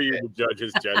 And Who here are it you is. to judge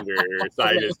his gender or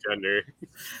cite his gender?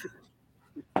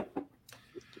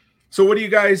 So what do you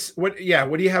guys what do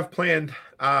you have planned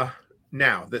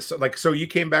now? So you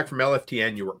came back from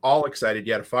LFTN, you were all excited,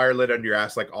 you had a fire lit under your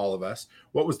ass like all of us.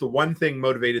 What was the one thing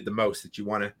motivated the most that you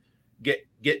want to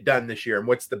get done this year, and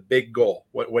what's the big goal?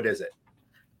 What is it?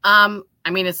 I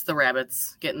mean, it's the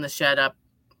rabbits, getting the shed up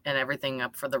and everything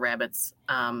up for the rabbits.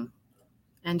 And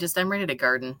just I'm ready to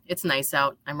garden. It's nice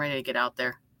out. I'm ready to get out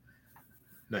there.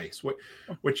 Nice.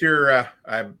 What's your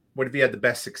what have you had the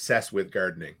best success with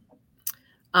gardening?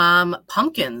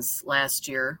 Pumpkins last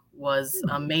year was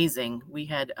amazing. We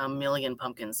had 1 million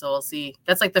pumpkins. So we'll see.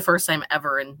 That's like the first time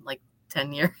ever in like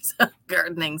 10 years of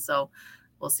gardening. So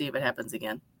we'll see if it happens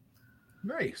again.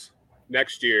 Nice.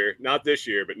 Next year, not this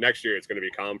year, but next year it's going to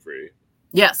be comfrey.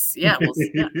 Yes. Yeah. We'll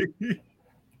see.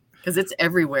 Because it's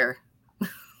everywhere.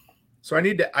 So I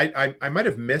need to I might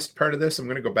have missed part of this. I'm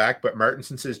going to go back, but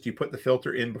Martinson says, do you put the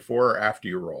filter in before or after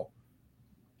you roll?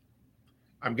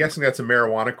 I'm guessing that's a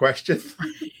marijuana question.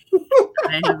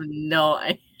 I have no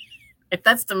idea. If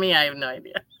that's to me, I have no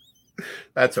idea.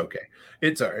 That's okay.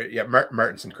 It's all right. Yeah,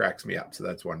 Martinson cracks me up, so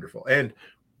that's wonderful. And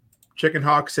Chicken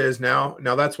Hawk says now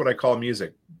that's what I call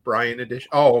music. Brian edition.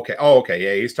 Oh, okay.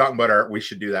 Yeah, he's talking about we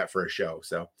should do that for a show.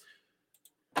 So,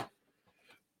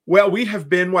 well, we have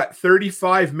been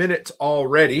 35 minutes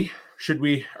already. Should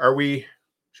we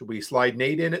slide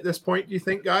Nate in at this point? Do you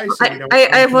think, guys? So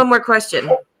I have one more question.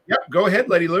 Yep, go ahead,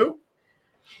 Letty Lou.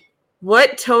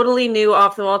 What totally new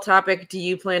off the wall topic do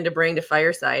you plan to bring to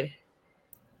Fireside?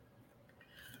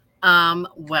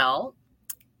 Well,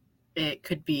 it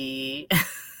could be. I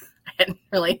hadn't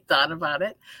really thought about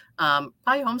it.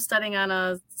 Probably homesteading on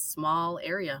a small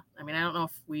area. I mean, I don't know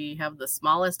if we have the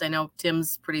smallest. I know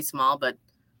Tim's pretty small, but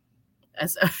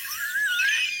as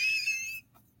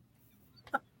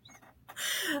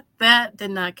that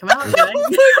did not come out right.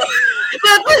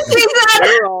 That's what she said.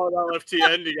 We're all at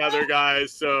LFTN together,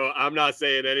 guys, so I'm not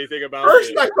saying anything about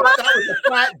First, it. I thought that was a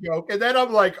fat joke, and then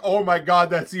I'm like, oh my God,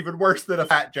 that's even worse than a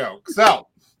fat joke. So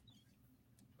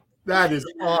that is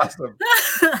awesome.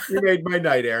 You made my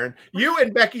night, Erin. You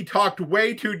and Becky talked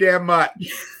way too damn much.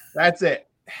 That's it.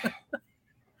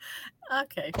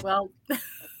 Okay, well.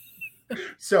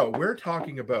 So we're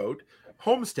talking about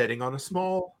homesteading on a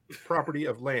small property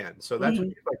of land. So that's what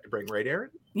you'd like to bring, right, Erin?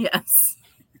 Yes.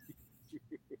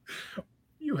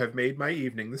 You have made my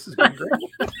evening. This has been great.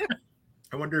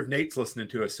 I wonder if Nate's listening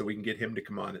to us so we can get him to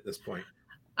come on at this point.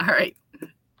 All right.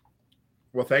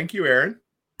 Well, thank you, Erin.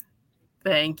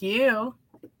 Thank you.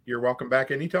 You're welcome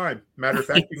back anytime. Matter of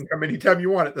fact, you can come anytime you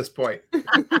want at this point.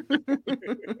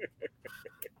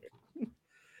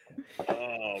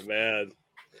 Oh, man.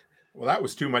 Well, that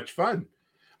was too much fun.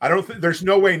 I don't think there's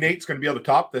no way Nate's going to be able to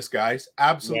top this, guys.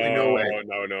 Absolutely no way.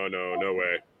 No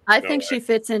way. I No think way. she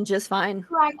fits in just fine.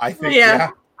 I think, Yeah. yeah.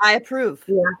 I approve.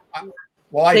 Yeah.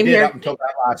 Well, I Same did here. up until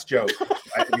that last joke.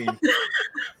 I mean,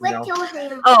 What's your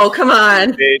name? Oh, come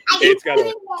on. Nate's got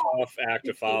a tough act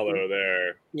to follow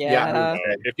there. Yeah.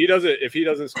 If he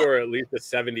doesn't score at least a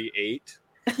 78.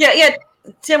 Yeah.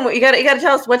 Tim, you got to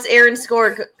tell us what's Erin's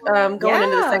score going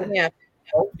into the second half.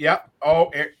 yeah.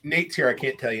 Oh, Nate's here. I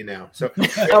can't tell you now. So,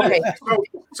 Okay.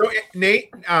 so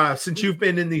Nate, since you've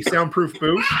been in the soundproof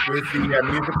booth with the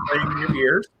music playing in your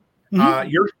ears,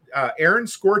 your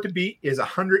Erin's score to beat is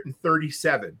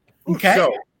 137. Okay.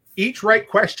 So each right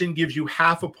question gives you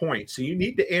half a point. So you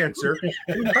need to answer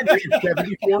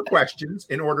 274 questions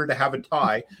in order to have a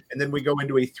tie. And then we go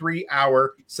into a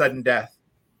 3-hour sudden death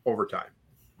overtime.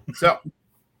 So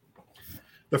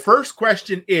the first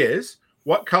question is,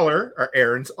 what color are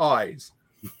Erin's eyes?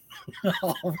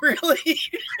 Oh, really?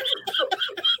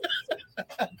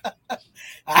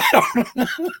 I don't know.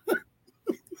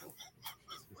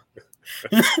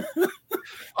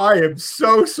 I am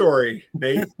so sorry,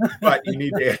 Nate, but you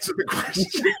need to answer the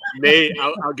question. Nate,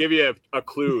 I'll give you a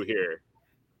clue here.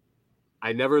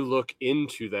 I never look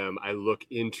into them. I look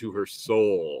into her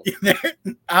soul.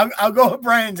 I'll go with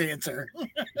Brian's answer.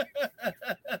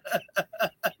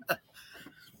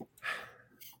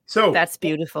 So That's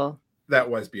beautiful. that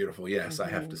was beautiful. Yes, I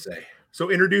have to say. So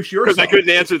introduce yourself. Because I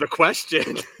couldn't answer the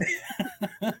question.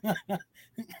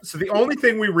 So the only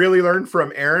thing we really learned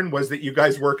from Erin was that you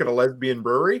guys work at a lesbian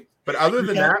brewery. But other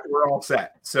than that, we're all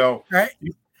set. So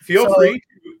feel free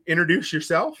to introduce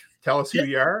yourself. Tell us who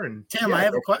you are. And Tim, I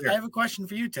have a question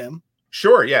for you, Tim.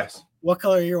 Sure, yes. What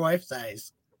color are your wife's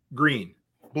eyes? Green,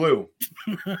 blue.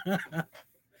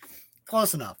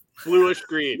 Close enough. Bluish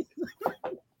green.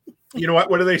 You know what?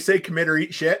 What do they say? Commit or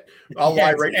eat shit? I'll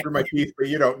lie right through my teeth, but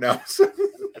you don't know.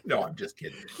 No, I'm just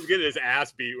kidding. He's getting his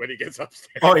ass beat when he gets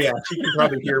upstairs. Oh, yeah. She can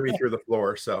probably hear me through the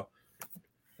floor. So,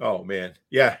 oh, man.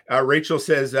 Yeah. Rachel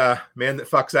says, man that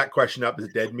fucks that question up is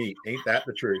dead meat. Ain't that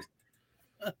the truth?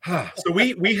 So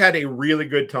we had a really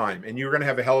good time, and you were going to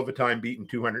have a hell of a time beating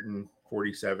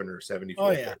 247 or 74,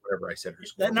 whatever I said.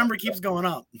 That number keeps going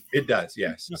up. It does,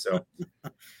 yes. So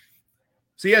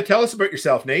yeah, tell us about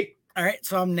yourself, Nate. All right,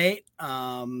 so I'm Nate.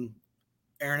 Erin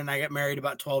and I got married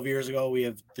about 12 years ago. We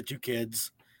have the 2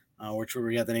 kids, which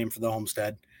we got the name for the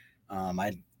homestead. I'm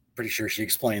pretty sure she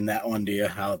explained that one to you,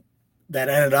 how that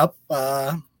ended up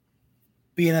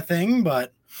being a thing.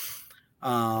 But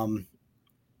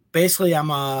basically, one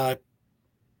of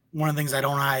the things I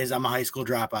don't hide is I'm a high school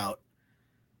dropout.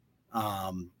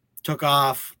 Took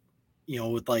off,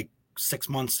 with like 6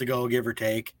 months to go, give or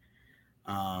take.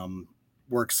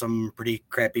 Worked some pretty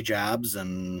crappy jobs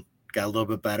and got a little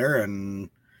bit better, and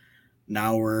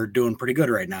now we're doing pretty good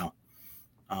right now.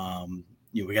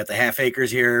 We got the half acres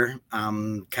here.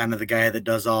 I'm kind of the guy that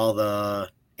does all the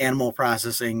animal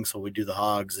processing, so we do the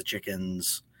hogs, the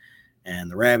chickens,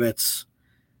 and the rabbits,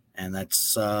 and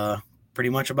that's pretty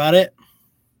much about it.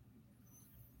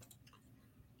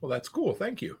 Well, that's cool.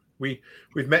 Thank you. We've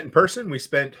met in person. We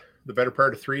spent the better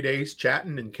part of 3 days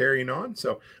chatting and carrying on.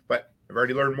 So, but I've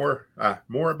already learned more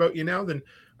about you now than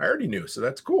I already knew. So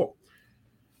that's cool.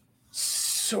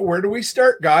 So where do we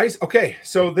start, guys? Okay,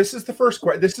 so this is the first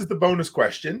question. This is the bonus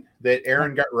question that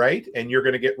Erin got right, and you're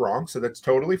going to get wrong. So that's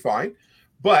totally fine.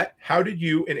 But how did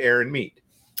you and Erin meet?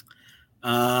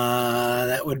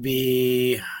 That would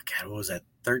be, God, what was that?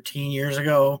 13 years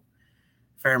ago.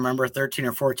 If I remember, 13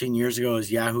 or 14 years ago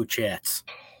is Yahoo Chats.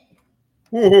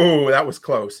 Ooh, that was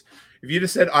close. If you'd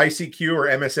have said ICQ or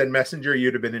MSN Messenger,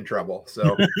 you'd have been in trouble.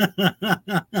 So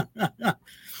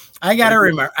I got to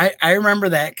remember. I remember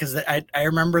that because I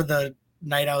remember the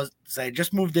night I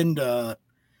just moved into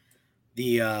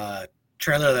the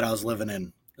trailer that I was living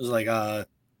in. It was like a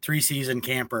 3-season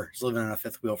camper. I was living in a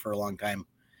fifth wheel for a long time.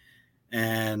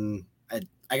 And I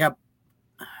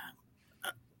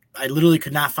literally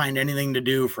could not find anything to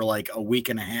do for like a week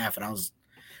and a half. And I was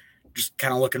just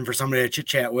kind of looking for somebody to chit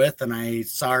chat with. And I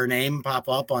saw her name pop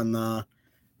up on the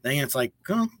thing. And it's like,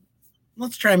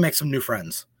 let's try and make some new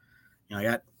friends. I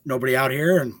got nobody out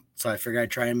here. And so I figured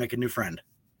I'd try and make a new friend.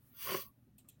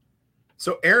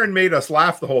 So Erin made us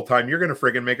laugh the whole time. You're going to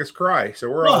friggin' make us cry. So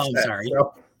we're all set. Sorry.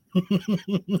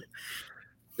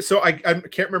 So I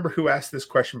can't remember who asked this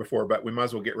question before, but we might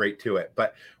as well get right to it.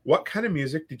 But what kind of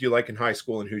music did you like in high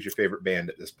school, and who's your favorite band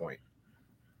at this point?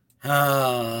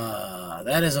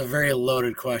 That is a very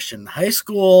loaded question. High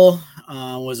school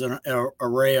was an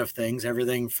array of things,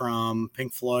 everything from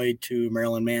Pink Floyd to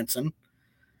Marilyn Manson.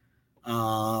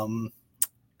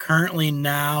 Currently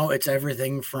now it's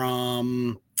everything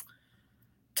from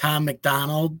Tom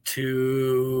McDonald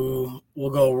we'll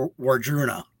go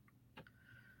Wardruna.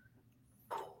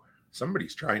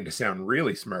 Somebody's trying to sound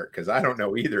really smart because I don't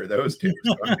know either of those two.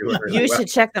 So I'm doing really You well. should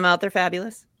check them out. They're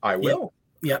fabulous. I will.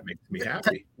 Yep. That makes me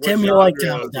happy. Tim, you like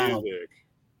Tom McDonald.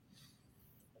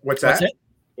 What's that?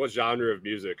 What genre of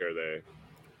music are they?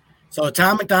 So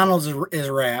Tom McDonald is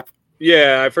rap.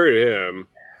 Yeah, I've heard of him.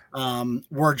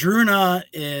 Wardruna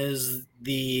is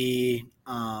the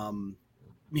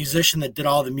musician that did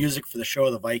all the music for the show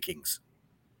of the Vikings.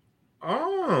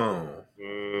 Oh.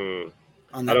 I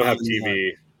don't have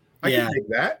TV. I can dig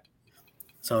that.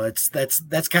 So that's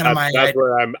kind of my. That's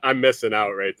where I'm missing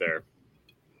out right there.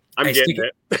 I'm getting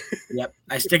it. Yep,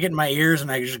 I stick it in my ears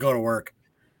and I just go to work.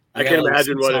 I can't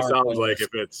imagine what it sounds like if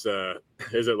it's.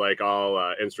 Is it like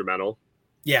all instrumental?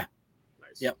 Yeah.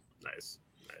 Nice. Yep. Nice.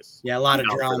 Yeah, a lot of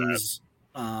drums,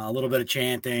 a little bit of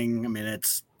chanting. I mean,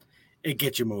 it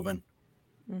gets you moving.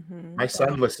 Mm-hmm. My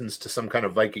son listens to some kind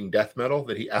of Viking death metal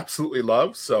that he absolutely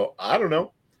loves. So I don't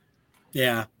know.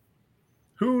 Yeah.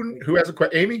 Who has a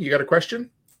question? Amy, you got a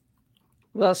question?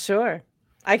 Well, sure.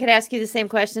 I could ask you the same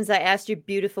questions I asked your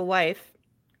beautiful wife.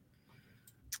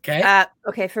 Okay.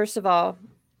 Okay. First of all,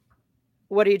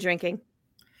 what are you drinking?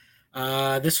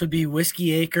 This would be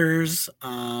Whiskey Acres,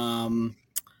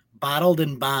 bottled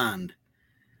in bond.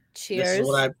 Cheers.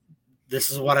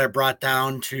 This is what I brought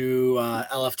down to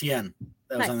LFTN.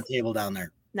 That was Nice. on the table down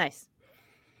there. Nice.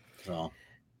 So,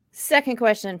 second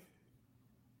question.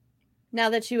 Now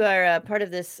that you are part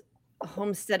of this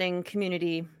homesteading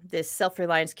community, this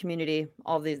self-reliance community,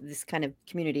 all this kind of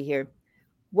community here,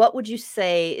 what would you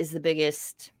say is the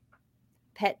biggest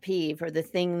pet peeve or the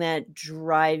thing that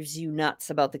drives you nuts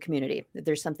about the community? If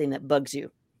there's something that bugs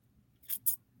you.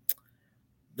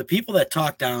 the people that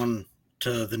talk down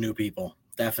to the new people,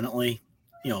 definitely,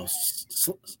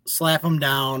 slap them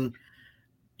down,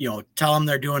 tell them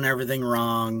they're doing everything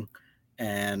wrong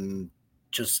and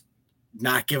just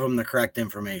not give them the correct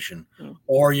information.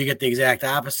 Or you get the exact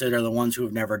opposite, are the ones who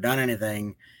have never done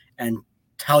anything and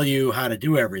tell you how to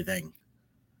do everything.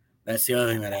 That's the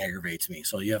other thing that aggravates me.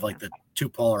 So you have like the two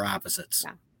polar opposites.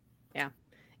 Yeah.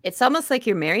 It's almost like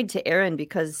you're married to Erin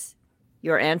because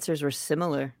your answers were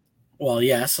similar. Well,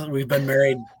 yes, we've been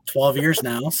married 12 years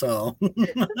now, so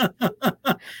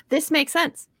this makes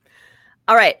sense.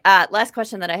 All right. Last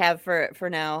question that I have for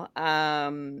now.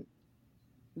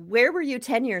 Where were you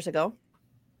 10 years ago?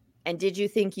 And did you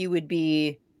think you would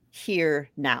be here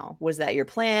now? Was that your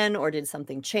plan, or did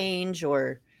something change,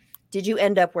 or did you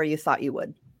end up where you thought you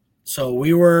would? So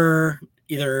we were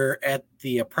either at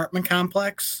the apartment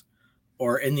complex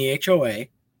or in the HOA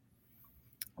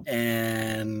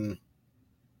and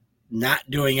not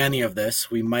doing any of this.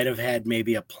 We might have had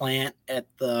maybe a plant at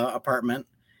the apartment,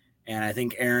 and I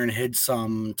think Erin hid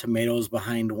some tomatoes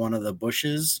behind one of the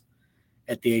bushes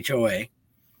at the HOA,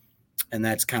 and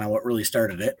that's kind of what really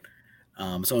started it.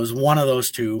 So it was one of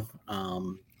those two.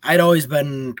 I'd always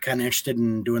been kind of interested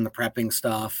in doing the prepping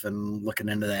stuff and looking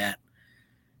into that,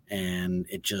 and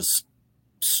it just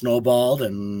snowballed,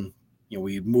 and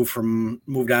we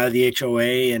moved out of the HOA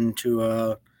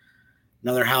into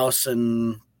another house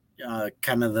in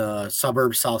kind of the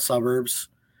south suburbs,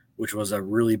 which was a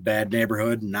really bad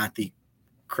neighborhood, not the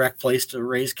correct place to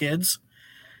raise kids.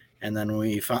 And then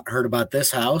we heard about this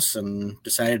house and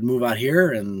decided to move out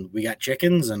here, and we got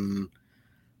chickens, and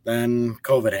then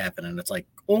COVID happened, and it's like,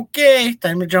 okay,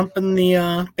 time to jump in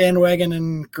the bandwagon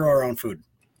and grow our own food.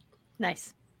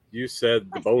 Nice. You said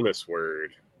the bonus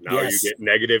word. Now Yes. you get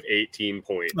negative 18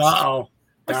 points. Uh-oh.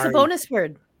 What's Darn. the bonus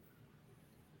word?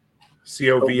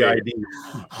 COVID.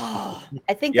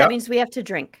 I think Yep. that means we have to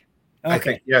drink. I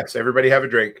Okay. think, yes, everybody have a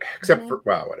drink, except for,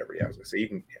 well, whatever. Yeah, I was going to say, you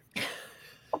can.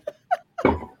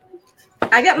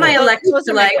 I got my Those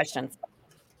are my electrolyte. questions.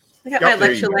 I got Yep, my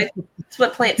there you go. electrolyte. It's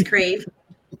what plants crave.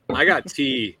 I got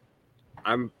tea.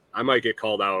 I might get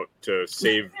called out to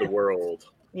save the world.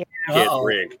 Yeah. Can't Uh-oh.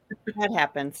 drink. That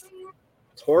happens.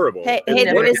 It's horrible. Hey, It's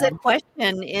there is horrible. a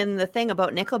question in the thing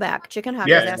about Nickelback. Chicken Hawk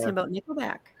Yeah. was asking about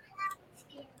Nickelback.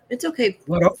 It's okay.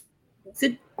 What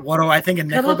do I think of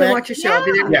Come up and Nickelback? watch your show. I'll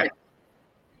be there. Yeah.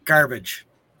 Garbage.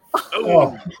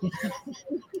 Oh.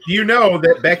 Do you know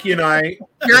that Becky and I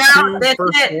Girl, that's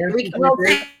first it. bands We that will we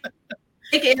did?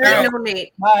 take Erin and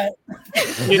Nate.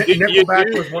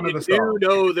 Nickelback was one of the You songs.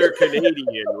 know they're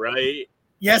Canadian, right?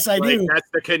 Yes, I do. That's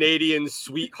the Canadian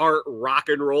sweetheart rock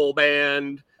and roll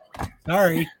band.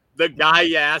 Sorry. The guy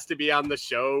you asked to be on the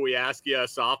show, we ask you a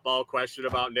softball question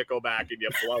about Nickelback and you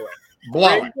blow it.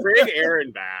 Blow it. Bring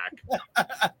Erin back.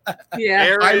 Yeah.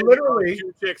 Erin I literally-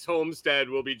 from Two Chicks Homestead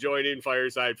will be joining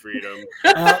Fireside Freedom.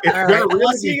 It's all going right. to really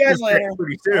I'll see you guys later.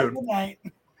 pretty Have a soon. good night.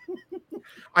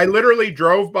 I literally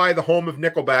drove by the home of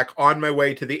Nickelback on my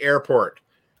way to the airport.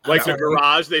 Like That the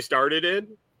garage they started in?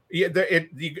 Yeah,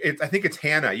 I think it's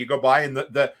Hannah. You go by and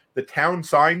the town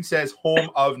sign says "Home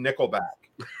of Nickelback."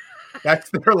 That's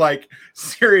their like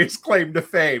serious claim to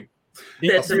fame.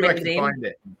 I'll That's see if I can amazing. find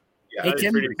it. Yeah, Hey,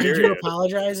 Tim, pretty did you serious.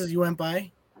 apologize as you went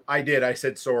by? I did. I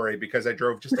said sorry because I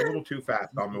drove just a little too fast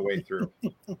on my way through.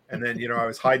 And then, I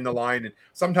was hiding the line. And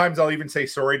sometimes I'll even say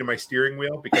sorry to my steering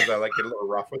wheel because I like get a little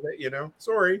rough with it,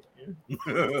 Sorry.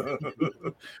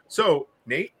 So,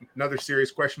 Nate, another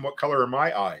serious question. What color are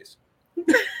my eyes?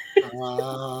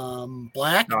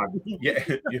 Black. Yeah,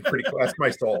 you're pretty close. That's my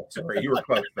soul. Sorry, you were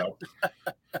close though.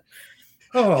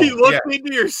 Oh, He looked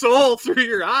into your soul through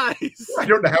your eyes. I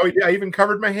don't know how he did. I even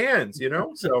covered my hands,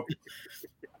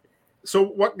 So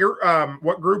what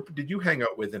group did you hang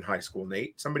out with in high school,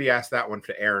 Nate? Somebody asked that one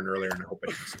to Erin earlier, and I hope I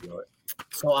didn't steal it.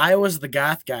 So I was the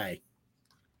goth guy.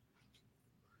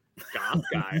 Goth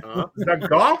guy, huh? The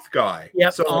goth guy.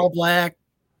 Yep. So all black,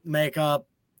 makeup.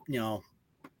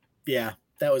 Yeah,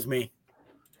 that was me.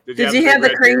 Did you have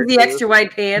the crazy extra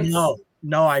wide pants?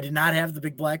 No, I did not have the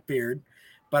big black beard,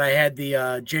 but I had the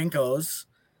Jinkos.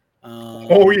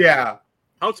 Oh yeah.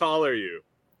 How tall are you?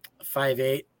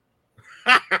 5'8".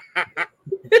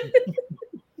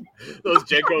 Those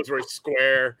Jenkos were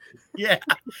square. Yeah,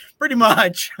 pretty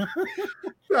much.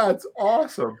 That's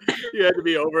awesome. You had to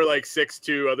be over like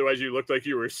 6'2", otherwise you looked like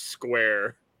you were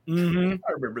square. Mm-hmm.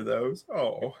 I remember those.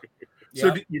 Oh. Yep.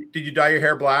 So did you dye your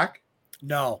hair black?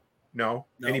 No.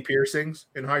 Any piercings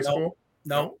in high school?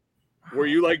 No. Were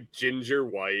you like ginger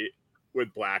white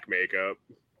with black makeup?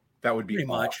 That would be pretty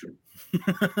much.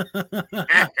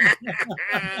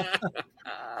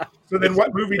 So then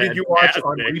what movie did you watch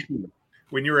on repeat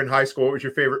when you were in high school? What was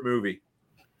your favorite movie?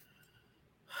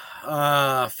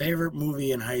 Favorite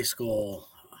movie in high school?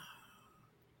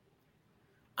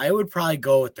 I would probably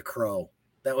go with The Crow.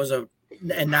 That was and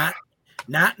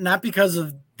not because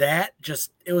of that,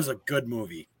 just it was a good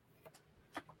movie.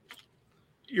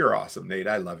 You're awesome, Nate.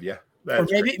 I love you. Or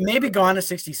maybe Gone in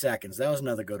 60 Seconds. That was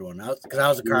another good one. Because I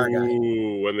was a car guy.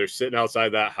 Ooh, when they're sitting outside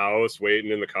that house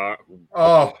waiting in the car.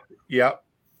 Oh, yep.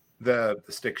 The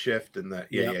stick shift and the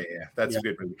yeah. That's a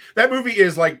good movie. That movie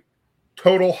is like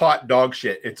total hot dog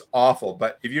shit. It's awful.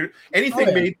 But if you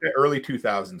anything made in the early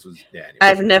 2000s was anyway.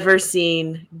 I've never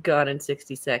seen Gone in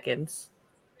 60 Seconds.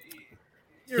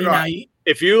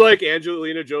 If you like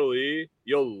Angelina Jolie,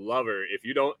 you'll love her. If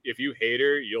you hate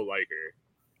her, you'll like her.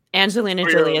 Angelina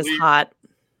Jolie is hot.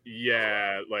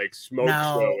 Yeah, like Smoke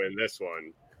Show in this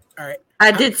one. All right.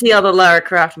 I did see all the Lara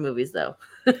Croft movies, though.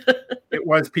 It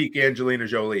was peak Angelina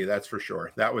Jolie, that's for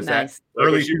sure. That was nice. That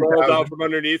early. Like she rolls out from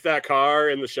underneath that car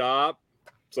in the shop.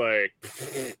 It's like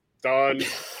done.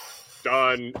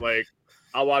 Like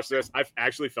I'll watch this. I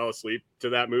actually fell asleep to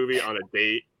that movie on a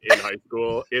date in high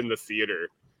school in the theater.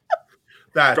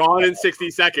 Gone in 60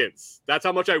 Seconds. That's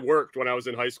how much I worked when I was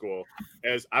in high school,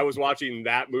 as I was watching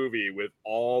that movie with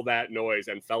all that noise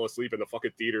and fell asleep in the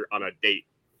fucking theater on a date.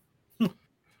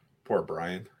 Poor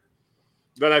Brian.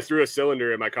 Then I threw a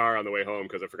cylinder in my car on the way home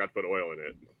because I forgot to put oil in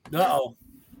it. Uh-oh.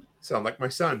 Sound like my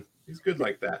son. He's good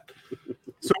like that.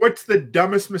 So what's the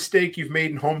dumbest mistake you've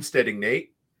made in homesteading,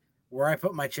 Nate? Where I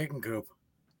put my chicken coop.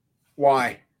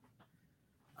 Why?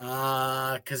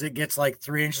 Because it gets like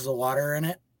 3 inches of water in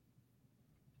it.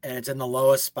 And it's in the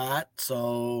lowest spot.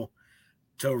 So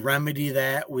to remedy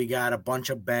that, we got a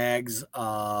bunch of bags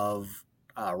of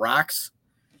rocks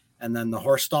and then the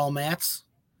horse stall mats,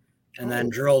 and then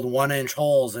drilled 1-inch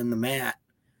holes in the mat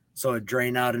so it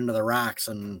drained out into the rocks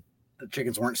and the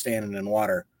chickens weren't standing in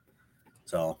water.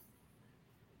 So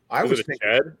I was thinking,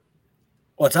 shed?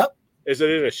 What's up? Is it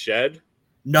in a shed?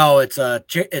 No, it's a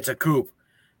coop.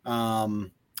 Does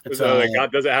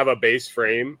it have a base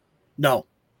frame? No.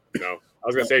 I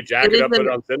was gonna say jack it up, put it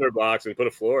on cinder blocks, and put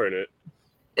a floor in it.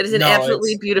 It is an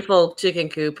absolutely beautiful chicken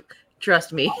coop.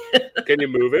 Trust me. Can you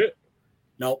move it?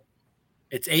 Nope.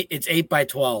 It's 8 by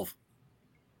 12.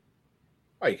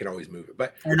 Oh, you can always move it,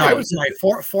 but it's like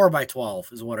 4 by 12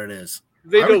 is what it is.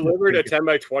 They delivered a 10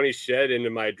 by 20 shed into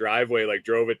my driveway, like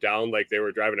drove it down like they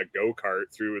were driving a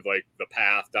go-kart through like the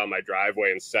path down my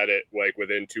driveway and set it like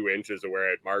within 2 inches of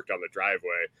where it marked on the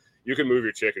driveway. You can move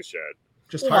your chicken shed.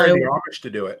 Just hire the Amish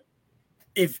to do it.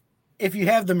 If you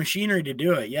have the machinery to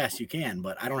do it, yes, you can,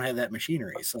 but I don't have that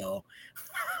machinery, so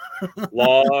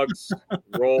logs,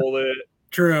 roll it.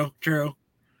 True.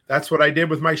 That's what I did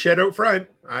with my shed out front.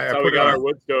 That's how we got our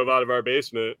wood stove out of our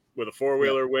basement with a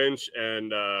 4-wheeler winch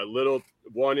and little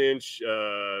 1-inch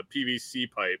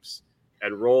PVC pipes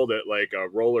and rolled it like a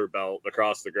roller belt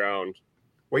across the ground.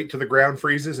 Wait till the ground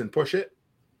freezes and push it.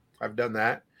 I've done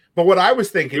that. But what I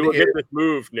was thinking You will is, get this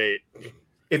move, Nate.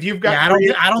 if you've got,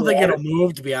 Yeah, I don't think it'll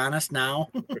move, to be honest. Now,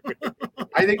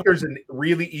 I think there's a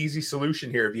really easy solution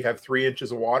here. If you have 3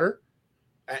 inches of water,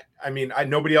 I mean,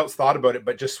 nobody else thought about it,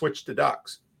 but just switch to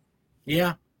ducks.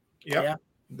 yeah.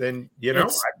 Then I'm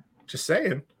just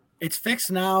saying. It's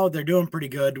fixed now. They're doing pretty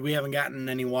good. We haven't gotten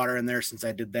any water in there since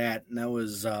I did that, and that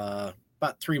was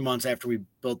about 3 months after we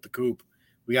built the coop.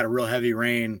 We got a real heavy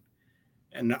rain,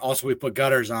 and also we put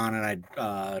gutters on, and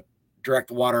I direct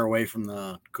the water away from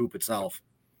the coop itself.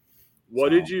 What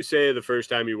did you say the first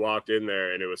time you walked in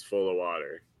there and it was full of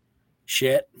water?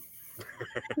 Shit.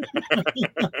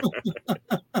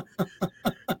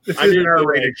 This is an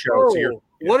R-rated show. So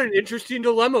what an interesting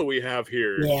dilemma we have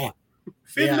here. Yeah.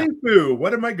 Fiddly foo,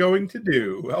 what am I going to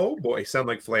do? Oh boy, sound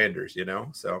like Flanders,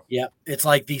 So yeah, it's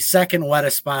like the second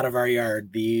wettest spot of our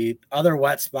yard. The other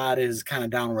wet spot is kind of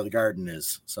down where the garden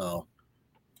is. So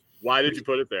why did you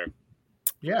put it there?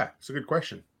 Yeah, it's a good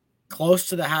question. Close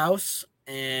to the house,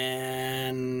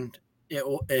 and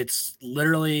it's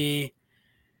literally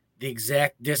the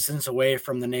exact distance away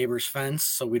from the neighbor's fence,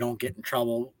 so we don't get in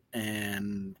trouble.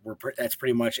 And that's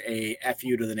pretty much a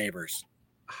FU to the neighbors.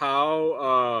 How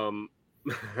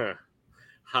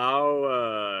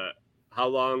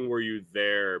long were you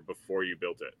there before you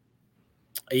built it?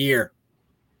 A year.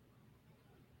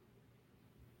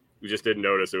 You just didn't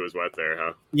notice it was wet there,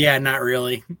 huh? Yeah, not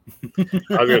really.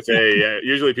 I was gonna say, yeah.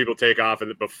 Usually people take off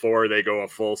before they go a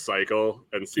full cycle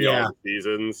and see all the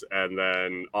seasons, and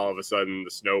then all of a sudden the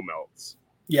snow melts.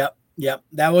 Yep.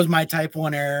 That was my type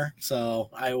 1 error, so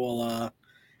I will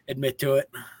admit to it.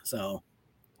 So.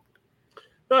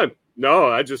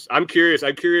 No, I'm curious.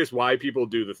 I'm curious why people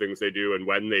do the things they do and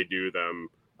when they do them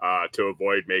to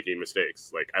avoid making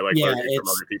mistakes. Like, I like learning from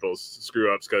other people's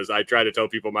screw ups, because I try to tell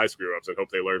people my screw ups and hope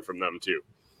they learn from them too.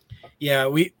 Yeah,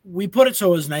 we put it so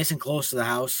it was nice and close to the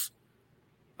house.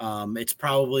 It's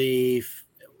probably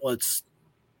it's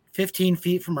 15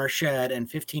 feet from our shed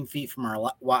and 15 feet from our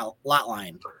lot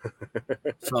line.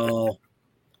 So,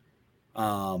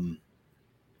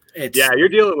 you're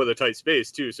dealing with a tight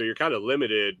space too, so you're kind of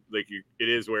limited. Like, it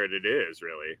is where it is,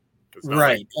 really.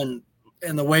 Right,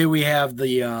 and the way we have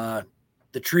the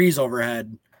trees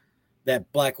overhead, that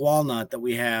black walnut that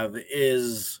we have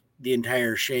is the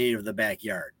entire shade of the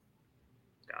backyard.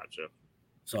 Gotcha.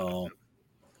 So,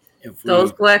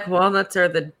 those black walnuts are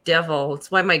the devil. It's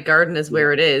why my garden is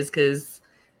where it is, because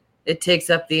it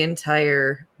takes up the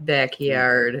entire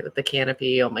backyard with the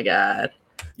canopy. Oh my God.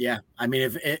 Yeah, I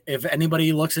mean, if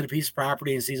anybody looks at a piece of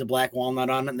property and sees a black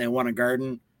walnut on it and they want a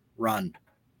garden, run,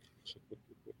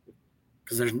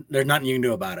 because there's nothing you can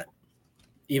do about it.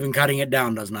 Even cutting it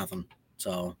down does nothing.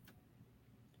 So,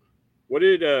 what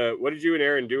did you and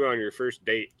Erin do on your first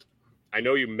date? I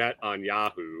know you met on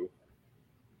Yahoo.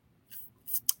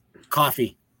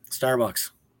 Coffee,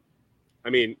 Starbucks. I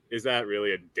mean, is that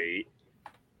really a date?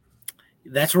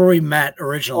 That's where we met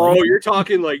originally. Oh, you're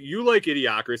talking like, you like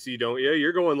Idiocracy, don't you?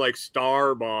 You're going like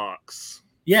Starbucks.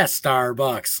 Yes,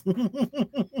 Starbucks.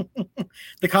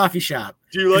 The coffee shop.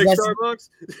 Do you like Starbucks?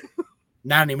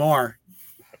 Not anymore.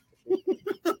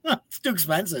 It's too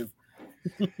expensive.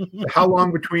 How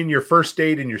long between your first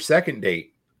date and your second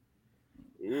date?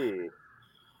 Ooh.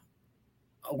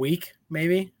 A week,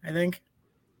 maybe, I think.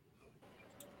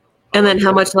 And then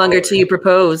how much longer till you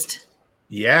proposed?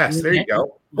 Yes, there you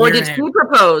go. Or did you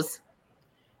propose?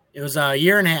 It was a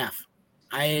year and a half.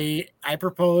 I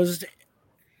proposed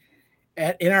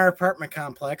in our apartment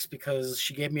complex because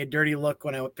she gave me a dirty look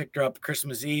when I picked her up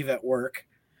Christmas Eve at work.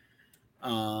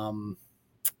 And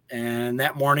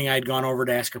that morning I'd gone over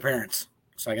to ask her parents.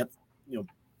 So I got, went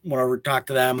over to talk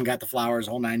to them, got the flowers,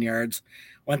 whole 9 yards.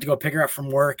 Went to go pick her up from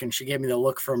work, and she gave me the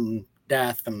look from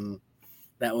death, and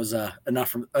that was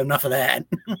enough of that.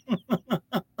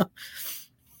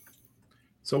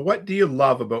 So what do you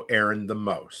love about Erin the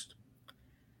most?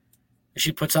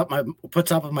 She puts up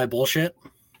with my bullshit.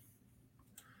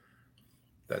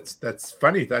 That's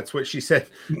funny. That's what she said.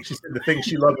 She said the thing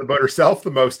she loved about herself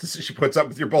the most is she puts up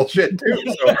with your bullshit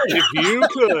too. So.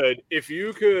 if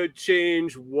you could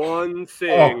change one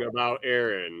thing about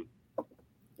Erin,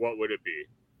 what would it be?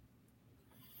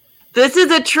 This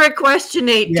is a trick question,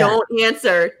 Nate. Yeah. Don't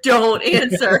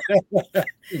answer.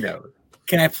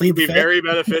 Can I plead the fifth? Be very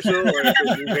beneficial, or it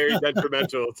could be very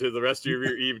detrimental to the rest of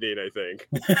your evening, I think.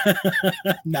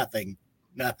 Nothing.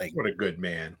 What a good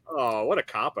man. Oh, what a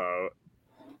cop-out.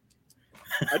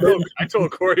 I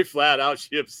told Corey flat out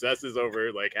she obsesses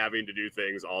over like having to do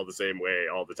things all the same way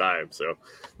all the time. So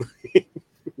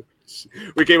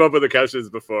we came up with the questions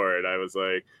before, and I was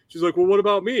like, she's like, well, what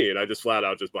about me? And I just flat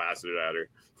out just blasted it at her.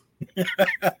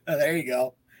 There you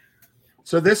go.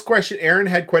 So this question, Erin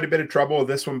had quite a bit of trouble with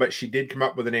this one, but she did come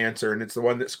up with an answer, and it's the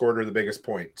one that scored her the biggest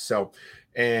points. So,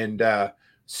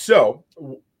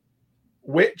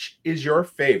 which is your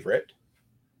favorite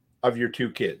of your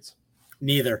two kids?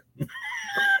 Neither.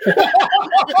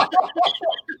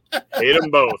 Hate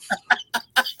them both.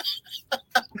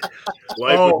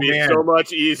 Life would be so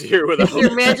much easier without. It's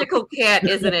your magical cat,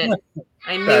 isn't it?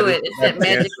 I knew it. It's that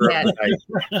magic cat.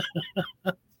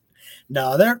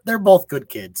 No, they're both good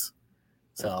kids.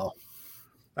 So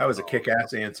that was a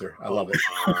kick-ass answer. I love it.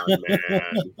 Oh, man.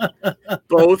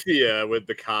 Both of you with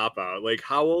the cop out. Like,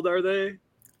 how old are they?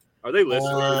 Are they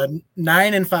listening?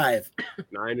 9 and 5.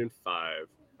 9 and 5.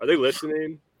 Are they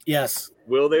listening? Yes.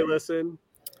 Will they listen?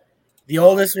 The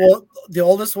oldest will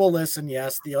listen.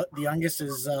 Yes. The youngest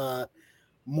is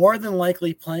more than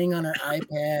likely playing on her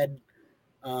iPad,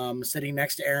 sitting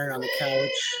next to Erin on the couch,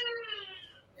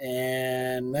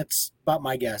 and that's about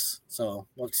my guess. So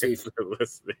let's see if they're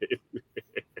listening.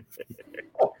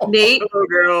 Nate, hello,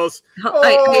 girls.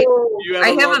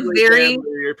 I have a very.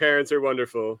 Family. Your parents are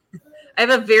wonderful. I have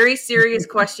a very serious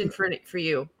question for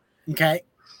you. Okay.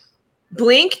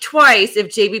 Blink twice if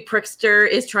JB Prickster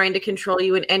is trying to control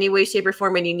you in any way, shape, or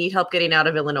form, and you need help getting out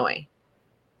of Illinois.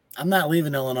 I'm not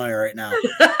leaving Illinois right now.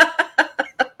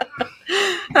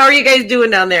 How are you guys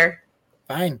doing down there?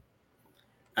 Fine.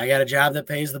 I got a job that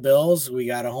pays the bills. We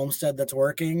got a homestead that's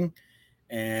working,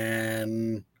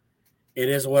 and it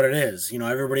is what it is. You know,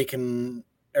 everybody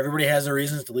has their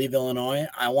reasons to leave Illinois.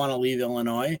 I want to leave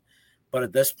Illinois, but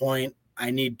at this point,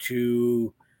 I need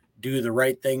to do the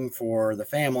right thing for the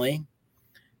family.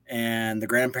 And the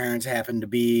grandparents happen to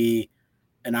be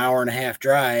an hour and a half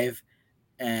drive.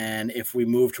 And if we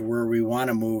move to where we want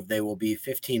to move, they will be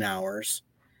 15 hours.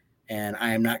 And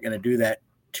I am not going to do that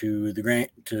to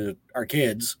our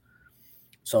kids.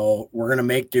 So we're going to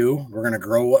make do. We're going to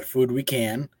grow what food we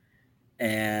can.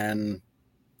 And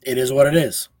it is what it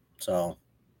is. So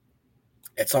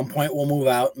at some point we'll move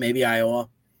out, maybe Iowa.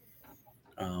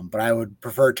 But I would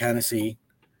prefer Tennessee.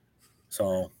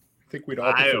 So I think we'd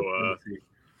all Iowa.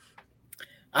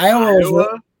 Iowa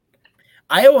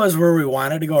is where we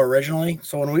wanted to go originally.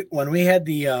 So when we had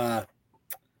the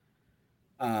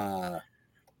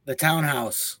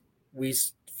townhouse, we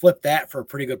flipped that for a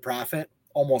pretty good profit,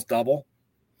 almost double.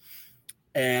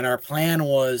 And our plan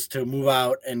was to move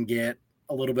out and get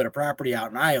a little bit of property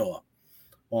out in Iowa.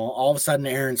 Well, all of a sudden,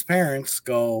 Erin's parents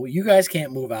go, "You guys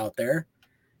can't move out there.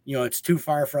 You know, it's too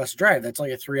far for us to drive. That's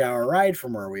like a 3-hour ride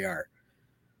from where we are."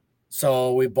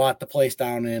 So we bought the place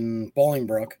down in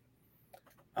Bolingbrook,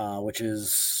 which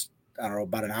is, I don't know,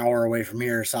 about an hour away from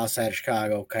here, south side of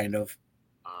Chicago, kind of.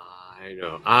 I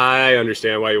know. I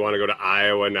understand why you want to go to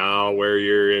Iowa now, where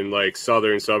you're in like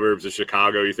southern suburbs of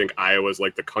Chicago. You think Iowa's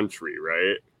like the country,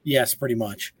 right? Yes, pretty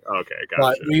much. Okay,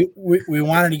 gotcha. But we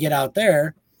wanted to get out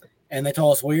there, and they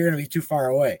told us, "Well, you're going to be too far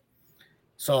away."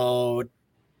 So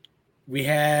we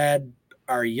had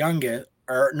we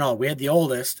had the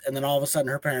oldest, and then all of a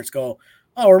sudden her parents go,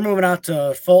 "Oh, we're moving out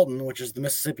to Fulton, which is the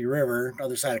Mississippi River,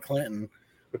 other side of Clinton."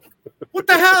 What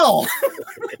the hell?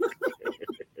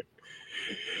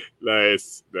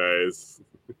 Nice.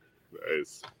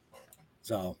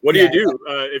 So what do you do?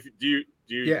 If you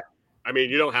Yeah. I mean,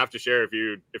 you don't have to share if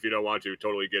you don't want to.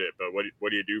 Totally get it. But what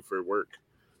do you do for work?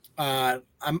 I'm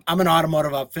an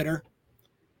automotive outfitter.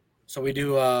 So we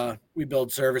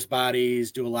build service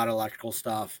bodies, do a lot of electrical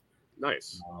stuff.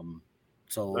 Nice.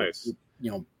 Nice.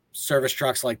 You know, service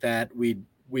trucks like that. We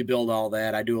build all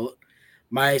that.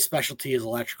 My specialty is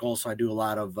electrical, so I do a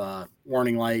lot of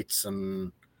warning lights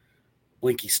and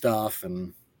blinky stuff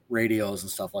and radios and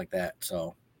stuff like that.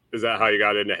 So is that how you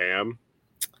got into ham?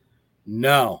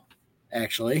 No,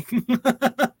 actually.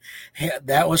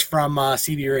 That was from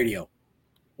CB radio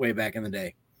way back in the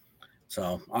day.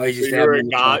 So I always used to have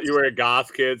you were a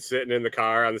goth kid sitting in the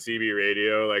car on the CB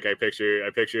radio. Like I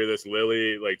picture this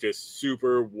Lily, like just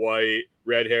super white,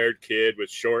 red-haired kid with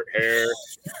short hair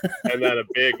and then a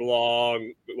big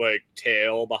long like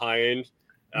tail behind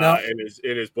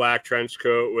in his black trench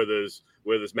coat with his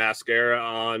mascara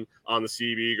on the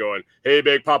CB going, "Hey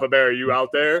big Papa Bear, are you out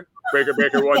there? Breaker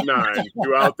 19,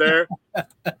 you out there?"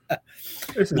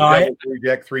 This is Double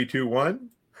Deck 321.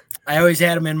 I always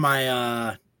had him in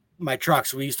my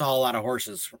trucks. We used to haul a lot of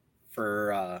horses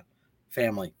for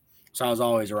family, so I was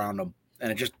always around them,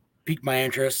 and it just piqued my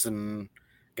interest and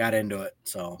got into it.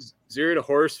 So you're in a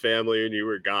horse family, and you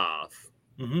were goth.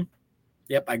 Mm-hmm.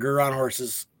 Yep, I grew around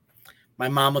horses. My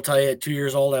mom will tell you at 2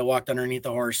 years old, I walked underneath a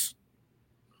horse.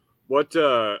 What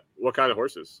kind of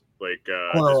horses? Like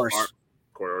quarter horse.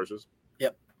 Quarter horses.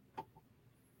 Yep.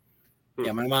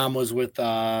 Yeah, my mom was with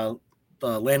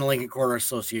the Land and Lincoln Quarter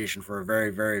Association for a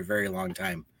very, very, very long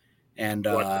time, and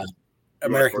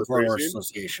American Quarter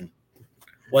Association.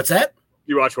 What's that?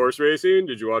 You watch horse racing?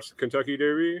 Did you watch the Kentucky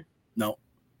Derby? No.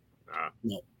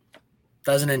 No.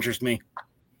 Doesn't interest me.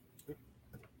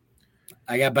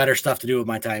 I got better stuff to do with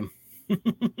my time.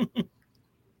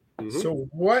 So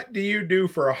what do you do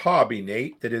for a hobby,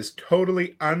 Nate, that is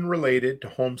totally unrelated to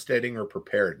homesteading or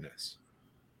preparedness?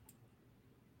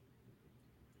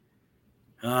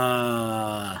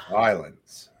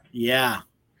 Violence. Yeah.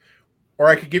 Or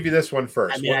I could give you this one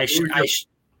first. I mean, go ahead.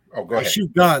 I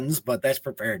shoot guns, but that's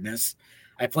preparedness.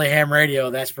 I play ham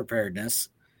radio. That's preparedness.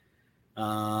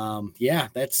 Yeah,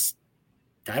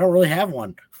 I don't really have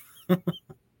one. Do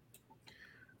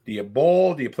you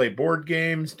bowl? Do you play board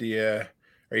games? Are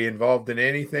you involved in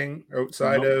anything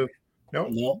outside of?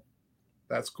 No.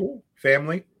 That's cool.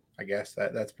 Family, I guess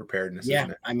that's preparedness. Yeah,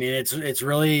 isn't it? I mean, it's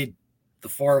really the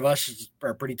four of us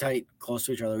are pretty tight, close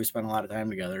to each other. We spend a lot of time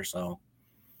together. So,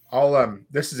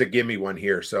 this is a gimme one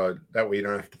here, so that way you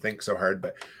don't have to think so hard.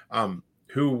 But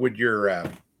who would your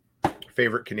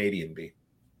favorite Canadian be?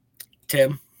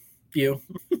 Tim, you.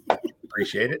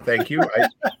 Appreciate it. Thank you. I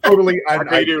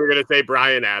thought you were going to say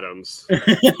Bryan Adams.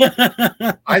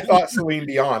 I thought Celine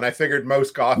Dion. I figured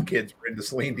most goth kids were into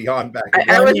Celine Dion back then.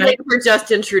 I was waiting for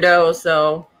Justin Trudeau,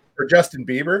 so. Or Justin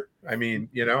Bieber. I mean,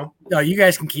 No, you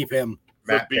guys can keep him.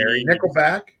 Matt Perry.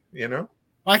 Nickelback, Well,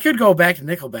 I could go back to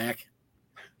Nickelback.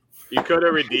 You could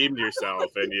have redeemed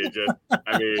yourself, and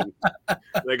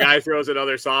the guy throws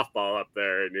another softball up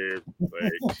there, and you're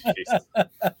like, Jesus.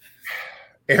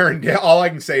 Erin did, all I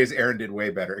can say is Erin did way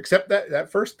better, except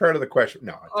that first part of the question.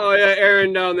 No. Oh yeah,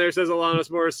 Erin down there says Alanis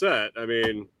Morissette. I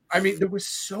mean, there was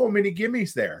so many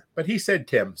gimmies there, but he said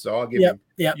Tim, so I'll give him.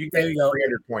 Yeah, you there get you go.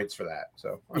 300 points for that.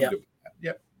 So I'm good with that.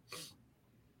 Yep.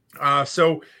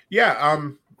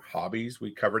 Hobbies,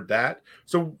 we covered that.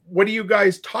 So what do you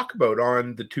guys talk about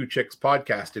on the Two Chicks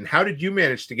podcast, and how did you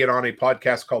manage to get on a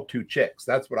podcast called Two Chicks?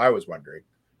 That's what I was wondering.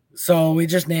 So we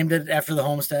just named it after the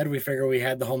homestead. We figure we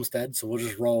had the homestead, so we'll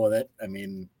just roll with it. I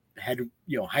mean,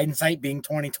 hindsight being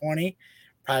 2020,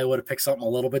 probably would have picked something a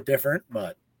little bit different,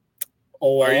 but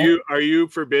are you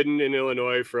forbidden in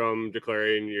Illinois from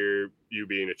declaring you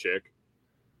being a chick?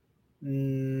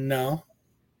 No.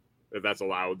 If that's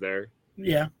allowed there?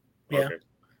 Yeah. Okay.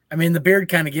 I mean, the beard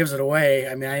kind of gives it away.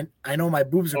 I mean, I know my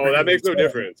boobs are. Oh, that makes no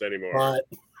difference anymore. But...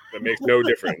 That makes no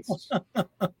difference.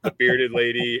 The bearded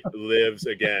lady lives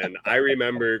again. I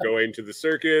remember going to the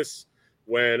circus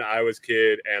when I was a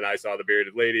kid, and I saw the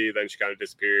bearded lady. Then she kind of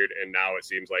disappeared, and now it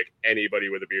seems like anybody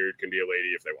with a beard can be a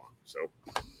lady if they want. So,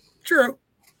 true.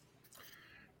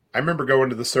 I remember going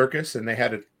to the circus, and they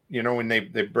had when they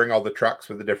bring all the trucks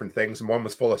with the different things, and one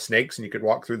was full of snakes, and you could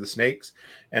walk through the snakes,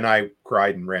 and I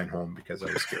cried and ran home because I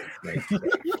was scared of snakes.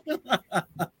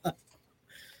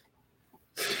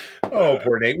 Oh,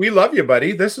 poor Nate. We love you,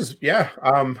 buddy. This is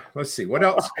let's see. What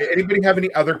else? Anybody have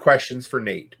any other questions for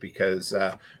Nate? Because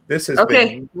this has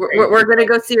been we're gonna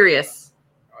go serious.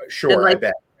 Sure, I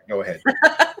bet. Go ahead.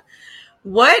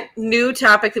 What new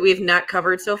topic that we've not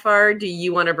covered so far do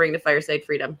you want to bring to Fireside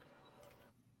Freedom?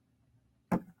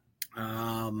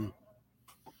 I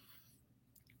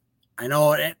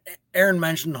know Erin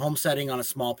mentioned homesteading on a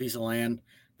small piece of land.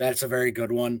 That's a very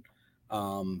good one.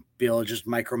 Be able to just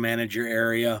micromanage your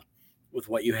area with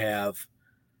what you have.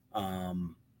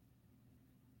 The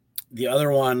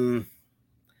other one,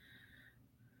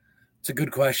 it's a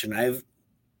good question. I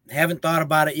haven't thought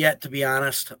about it yet, to be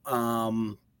honest.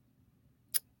 Because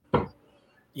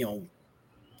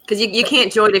you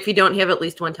can't join if you don't have at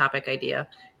least one topic idea.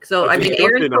 So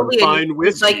Aaron told me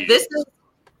like this is.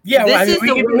 Yeah,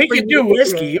 we could do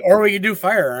whiskey, or we could do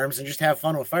firearms and just have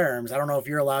fun with firearms. I don't know if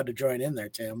you're allowed to join in there,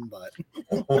 Tim, but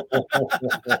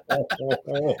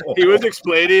he was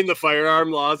explaining the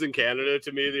firearm laws in Canada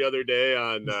to me the other day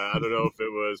on I don't know if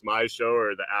it was my show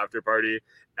or the after party,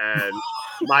 and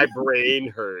my brain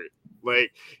hurt.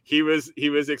 Like he was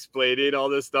explaining all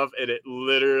this stuff, and it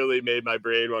literally made my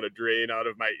brain want to drain out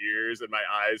of my ears and my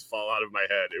eyes fall out of my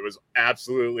head. It was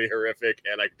absolutely horrific,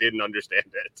 and I didn't understand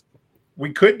it.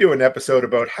 We could do an episode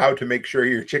about how to make sure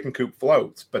your chicken coop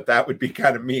floats, but that would be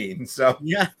kind of mean. So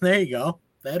yeah, there you go.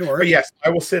 That'd work. But yes, I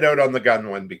will sit out on the gun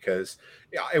one because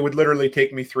it would literally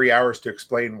take me 3 hours to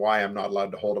explain why I'm not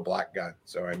allowed to hold a black gun.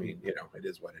 So I mean, it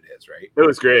is what it is, right? It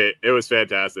was great. It was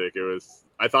fantastic.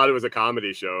 I thought it was a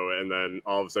comedy show, and then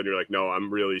all of a sudden you're like, no,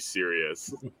 I'm really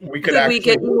serious. We get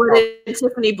you one in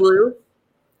Tiffany blue?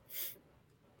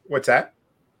 What's that?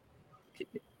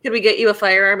 Could we get you a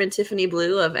firearm in Tiffany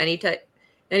blue of any type,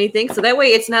 anything? So that way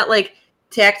it's not like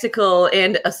tactical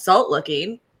and assault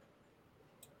looking.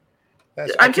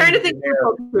 I'm trying to think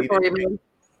before you move.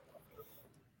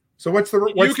 So what's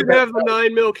the? You can have the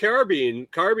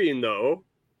 9mm carbine though.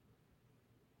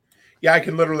 Yeah, I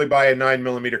can literally buy a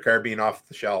 9mm carbine off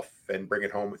the shelf and bring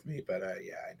it home with me. But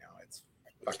yeah, I know it's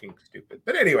fucking stupid.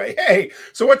 But anyway, hey,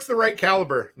 so what's the right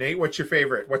caliber, Nate? What's your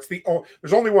favorite? What's the? Oh,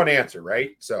 there's only one answer,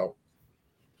 right? So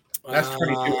that's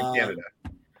 22 in Canada.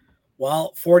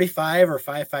 Well, 45 or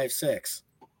 5.56.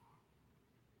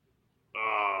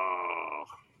 Oh.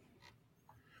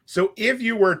 So if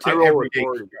you were to I roll every with day,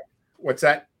 40. what's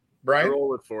that, Brian? I roll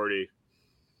with 40.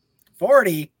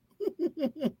 40.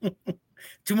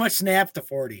 Too much snap to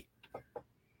 40.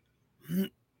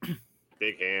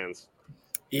 Big hands.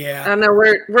 Yeah. I don't know.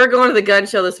 We're going to the gun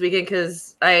show this weekend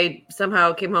because I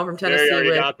somehow came home from Tennessee. There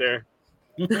you got there.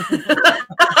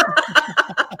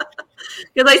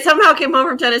 Because I somehow came home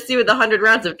from Tennessee with 100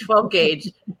 rounds of 12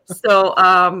 gauge. So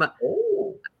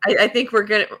I think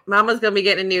Mama's gonna be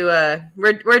getting a new.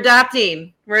 We're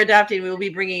adopting. We will be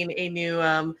bringing a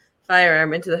new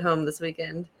firearm into the home this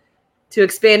weekend to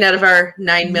expand out of our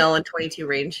 9mm and 22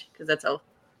 range because that's all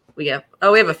we have.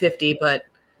 Oh, we have a 50, but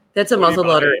that's a muzzle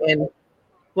loader. And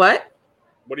what?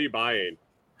 What are you buying?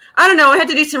 I don't know. I had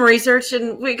to do some research,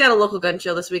 and we got a local gun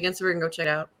show this weekend, so we're gonna go check it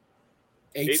out.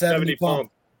 870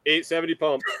 pump. 870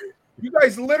 pump. You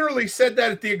guys literally said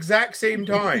that at the exact same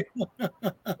time.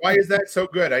 Why is that so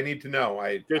good? I need to know.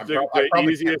 Just the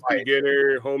easiest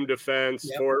beginner home defense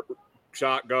sport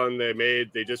shotgun they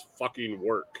made. They just fucking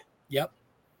work. Yep.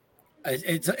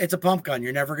 It's a pump gun.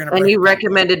 You're never gonna. Any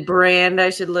recommended brand I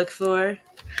should look for?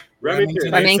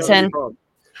 Remington.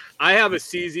 I have a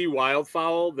CZ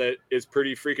Wildfowl that is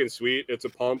pretty freaking sweet. It's a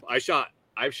pump. I've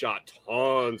shot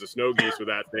tons of snow geese with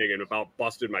that thing and about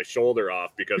busted my shoulder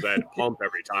off because I had to pump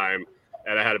every time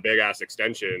and I had a big ass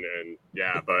extension and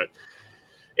but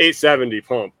 870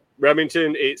 pump.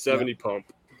 Remington 870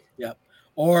 pump. Yep.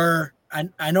 Or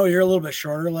I know you're a little bit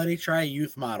shorter, Letty. Try a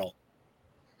youth model.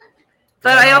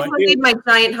 But I also need my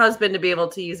giant husband to be able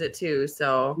to use it too.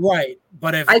 So right.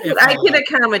 But if I can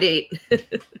accommodate.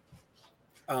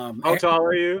 How tall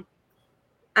are you?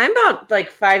 I'm about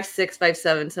like 5'6",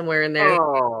 5'7", somewhere in there.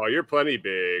 Oh, you're plenty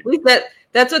big.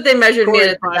 That's what they measured me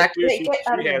at the doctor. She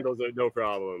handles it no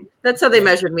problem. That's how they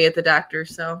measured me at the doctor.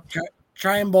 So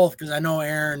try them both because I know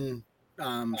Erin,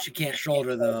 she can't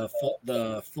shoulder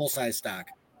the full size stock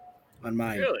on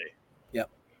mine. Really? Yep.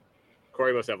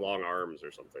 Corey must have long arms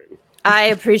or something. I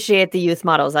appreciate the youth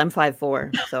models. I'm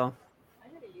 5'4", so.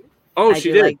 Oh,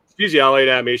 she did. She's yelling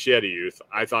at me. She had a youth.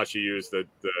 I thought she used the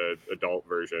adult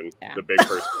version, the big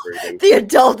person version. The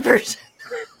adult version.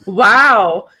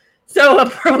 Wow. So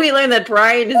we learned that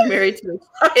Brian is married to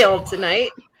a child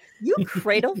tonight. You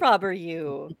cradle robber,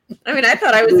 you. I mean, I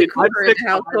thought I was a cougar in the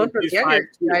house going for the younger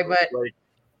guy, but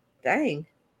dang.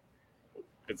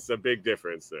 It's a big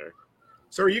difference there.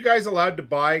 So are you guys allowed to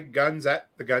buy guns at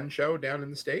the gun show down in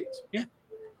the States? Yeah.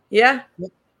 Yeah.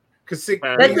 Because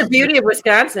that's the beauty of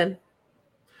Wisconsin.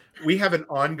 We have an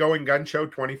ongoing gun show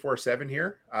 24/7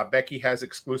 here. Becky has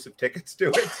exclusive tickets to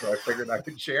it, so I figured I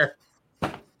could share.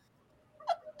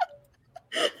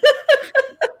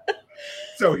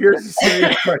 So here's a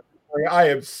serious question for you. I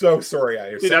am so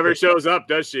sorry. She never shows up,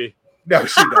 does she? No,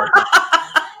 she doesn't.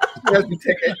 She has the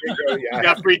ticket. She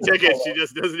got free tickets. She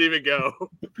just doesn't even go.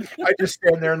 I just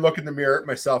stand there and look in the mirror at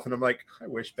myself, and I'm like, I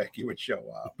wish Becky would show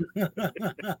up.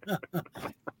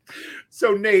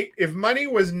 So, Nate, if money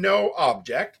was no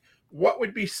object, what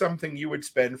would be something you would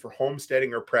spend for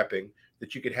homesteading or prepping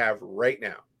that you could have right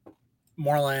now?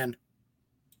 More land.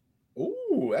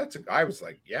 Ooh, I was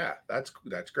like, yeah, that's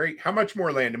great. How much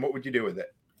more land, and what would you do with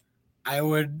it? I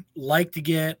would like to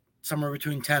get somewhere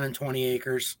between 10 and 20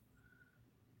 acres.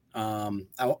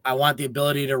 I want the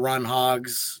ability to run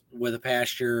hogs with a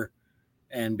pasture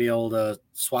and be able to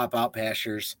swap out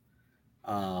pastures.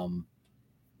 Have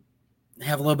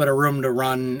a little bit of room to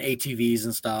run ATVs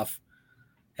and stuff.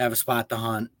 Have a spot to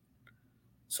hunt.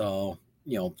 So,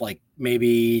 like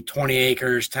maybe 20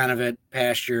 acres, 10 of it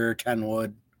pasture, 10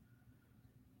 wood.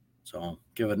 So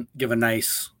give a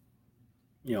nice,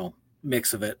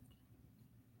 mix of it.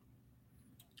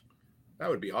 That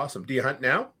would be awesome. Do you hunt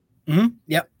now? Mm-hmm.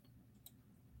 Yep.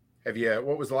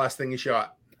 What was the last thing you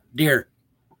shot? Deer.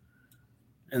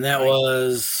 And that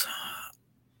was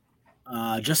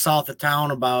just south of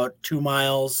town, about 2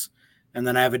 miles. And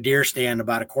then I have a deer stand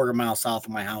about a quarter mile south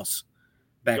of my house.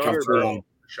 Back up through.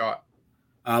 Shot.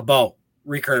 Bow.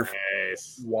 Recurve.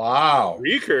 Nice. Wow.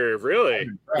 Recurve, really?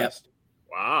 I'm impressed.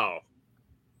 Wow.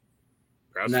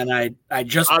 And then I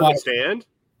just bought a stand?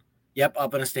 Yep,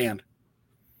 up in a stand.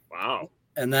 Wow.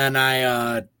 And then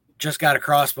I just got a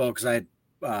crossbow because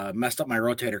I messed up my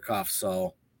rotator cuff.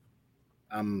 So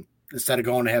Instead of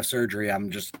going to have surgery, I'm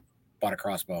just bought a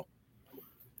crossbow.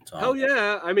 So. Hell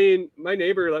yeah. I mean, my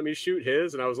neighbor let me shoot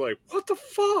his, and I was like, what the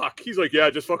fuck? He's like, yeah,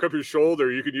 just fuck up your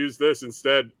shoulder. You could use this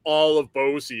instead all of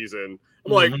bow season.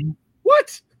 I'm like,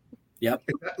 what? Yep.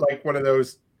 Is that like one of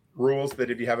those rules that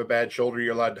if you have a bad shoulder,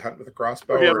 you're allowed to hunt with a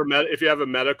crossbow? If you have a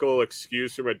medical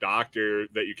excuse from a doctor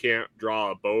that you can't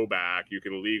draw a bow back, you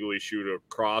can legally shoot a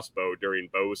crossbow during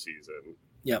bow season.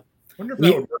 Yep. I wonder if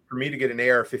that would work for me to get an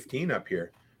AR-15 up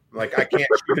here. Like, I can't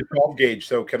shoot a 12 gauge,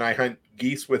 so can I hunt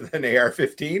geese with an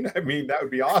AR-15? I mean, that would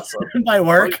be awesome. It might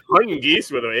work. Hunting geese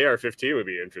with an AR-15 would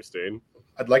be interesting.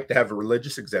 I'd like to have a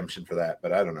religious exemption for that,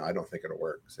 but I don't know. I don't think it'll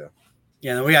work. So,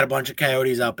 yeah, then we got a bunch of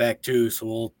coyotes out back too, so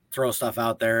we'll throw stuff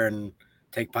out there and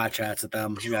take pot shots at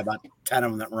them. We got about 10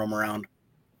 of them that roam around.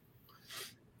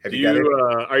 Have you got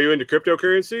it? Are you into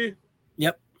cryptocurrency?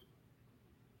 Yep.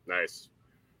 Nice.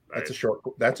 That's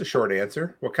a short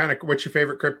answer. What's your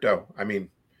favorite crypto? I mean,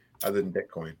 other than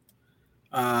Bitcoin.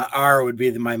 R would be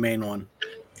my main one.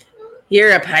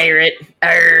 You're a pirate.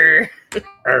 Arr.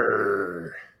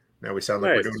 Arr. Now we sound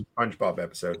like Nice. we're doing a SpongeBob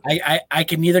episode. I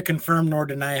can neither confirm nor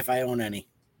deny if I own any.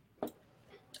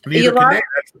 Neither You can lost- they.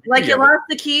 That's the Like beauty you of it. lost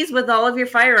the keys with all of your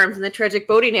firearms in the tragic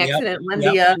boating accident when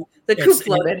Yep. the It's- coop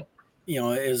floated. You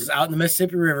know, is out in the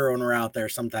Mississippi River when we're out there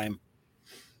sometime.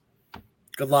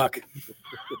 Good luck.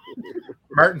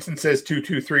 Martinson says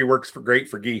 223 works great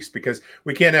for geese because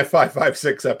we can't have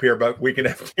 5.56 up here, but we can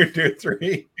have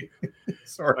 223.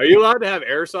 Sorry. Are you allowed to have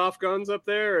airsoft guns up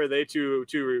there, or are they too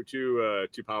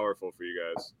powerful for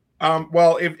you guys?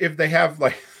 Well, if they have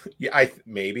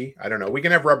maybe I don't know. We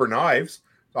can have rubber knives.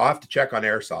 So I'll have to check on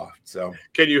airsoft. So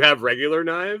Can you have regular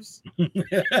knives?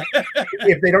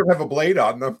 if they don't have a blade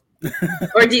on them,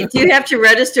 Or do you have to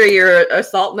register your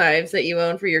assault knives that you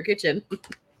own for your kitchen?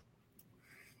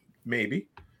 maybe.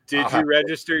 Did I'll you have-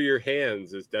 register your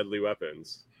hands as deadly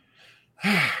weapons?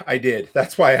 I did.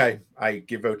 That's why I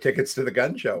give out tickets to the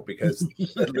gun show because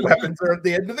deadly weapons are at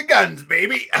the end of the guns,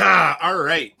 baby. All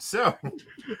right. So,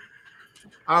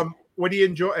 what do you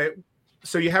enjoy?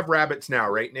 So you have rabbits now,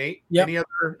 right, Nate? Yep. Any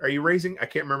other? Are you raising? I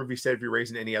can't remember if you said if you're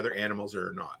raising any other animals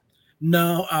or not.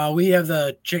 No, we have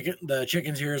the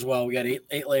chickens here as well. We got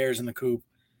eight layers in the coop,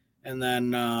 and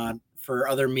then for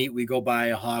other meat, we go buy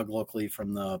a hog locally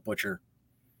from the butcher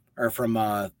or from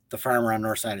the farmer on the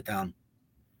north side of town.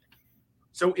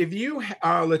 So if you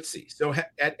let's see. So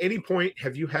at any point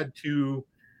have you had to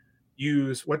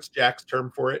use what's Jack's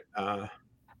term for it?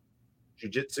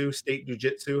 Jiu-jitsu, state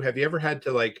jiu-jitsu. Have you ever had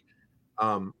to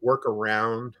work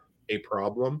around a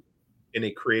problem with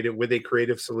a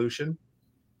creative solution?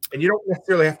 And you don't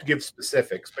necessarily have to give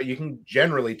specifics, but you can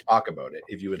generally talk about it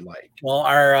if you would like. Well,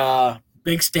 our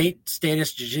big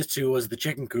status jiu-jitsu was the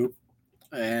chicken coop,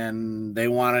 and they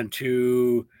wanted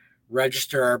to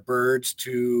register our birds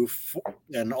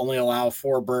and only allow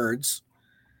 4 birds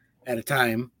at a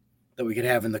time that we could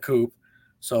have in the coop.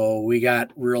 So we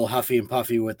got real huffy and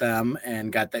puffy with them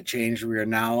and got that changed. We are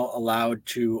now allowed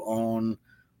to own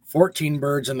 14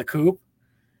 birds in the coop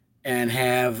and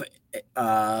have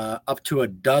up to a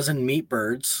dozen meat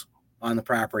birds on the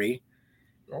property.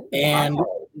 Oh, And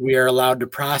wow. we are allowed to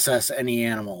process any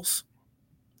animals.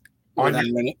 On Without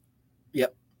your- any-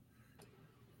 Yep.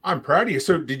 I'm proud of you.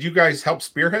 So did you guys help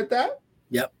spearhead that?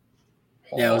 Yep.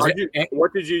 Yeah, it was-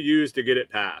 What did you use to get it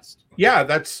passed? Yeah,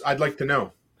 I'd like to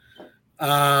know.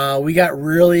 We got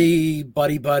really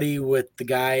buddy with the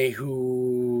guy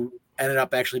who ended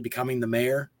up actually becoming the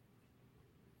mayor.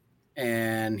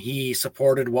 And he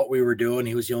supported what we were doing.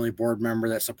 He was the only board member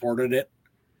that supported it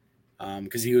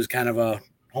because he was kind of a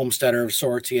homesteader of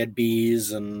sorts. He had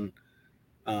bees and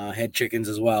had chickens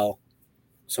as well.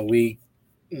 So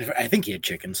I think he had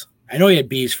chickens. I know he had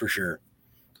bees for sure.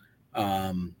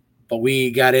 But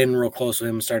we got in real close with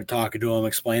him and started talking to him,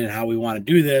 explaining how we want to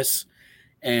do this.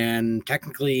 And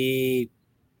technically,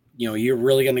 you're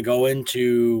really going to go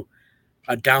into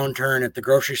a downturn at the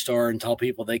grocery store and tell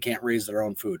people they can't raise their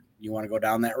own food. You want to go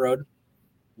down that road?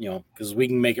 Because we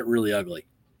can make it really ugly.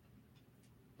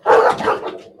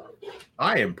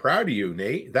 I am proud of you,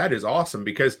 Nate. That is awesome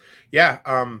because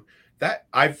that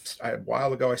a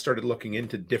while ago I started looking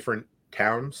into different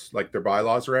towns, like their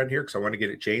bylaws around here, because I want to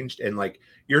get it changed. And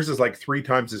yours is 3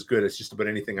 times as good as just about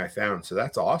anything I found. So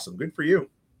that's awesome. Good for you.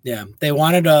 Yeah, they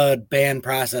wanted to ban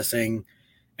processing,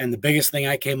 and the biggest thing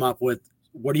I came up with: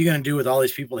 what are you going to do with all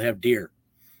these people that have deer?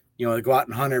 They go out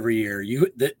and hunt every year.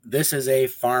 This is a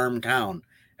farm town.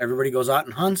 Everybody goes out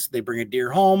and hunts. They bring a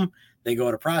deer home. They go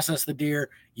to process the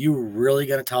deer. You really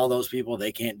going to tell those people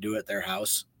they can't do it at their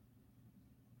house?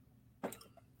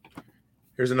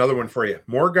 Here's another one for you.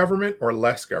 More government or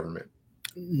less government?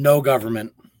 No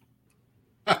government.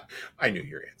 I knew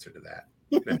your answer to that.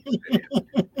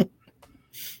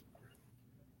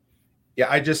 Yeah,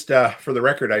 I just, for the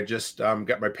record, I just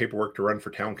got my paperwork to run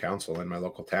for town council in my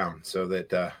local town. So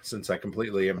that since I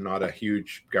completely am not a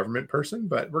huge government person,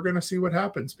 but we're going to see what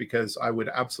happens because I would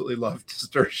absolutely love to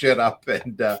stir shit up.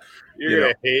 And you're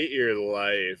going to hate your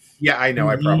life. Yeah, I know.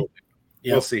 I probably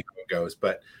Yep. We'll see how it goes.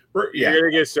 But you're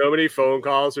going to get so many phone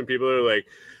calls from people who are like,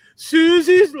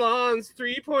 Susie's lawn's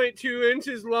 3.2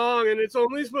 inches long and it's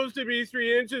only supposed to be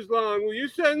 3 inches long. Will you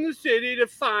send the city to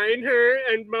find her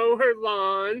and mow her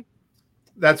lawn?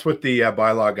 That's what the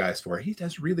bylaw guy's for. He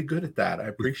does really good at that. I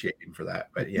appreciate him for that.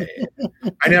 But yeah.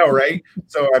 I know, right?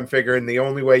 So I'm figuring the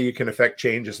only way you can affect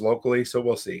change is locally. So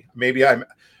we'll see. Maybe I'm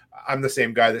the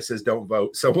same guy that says don't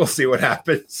vote. So we'll see what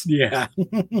happens. Yeah.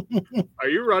 Are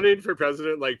you running for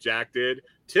president like Jack did?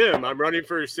 Tim, I'm running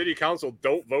for city council.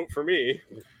 Don't vote for me.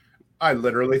 I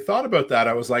literally thought about that.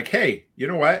 I was like, hey, you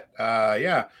know what?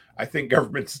 Yeah, I think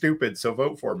government's stupid. So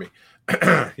vote for me.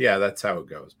 Yeah, that's how it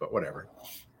goes. But whatever.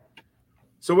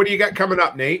 So what do you got coming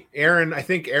up, Nate? Erin, I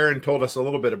think Erin told us a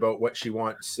little bit about what she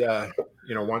wants,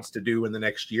 wants to do in the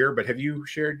next year. But have you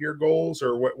shared your goals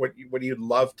or what do you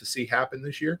love to see happen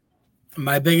this year?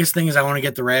 My biggest thing is I want to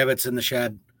get the rabbits in the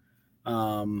shed.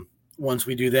 Once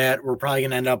we do that, we're probably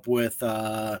going to end up with,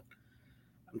 I'm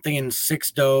thinking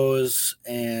 6 does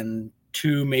and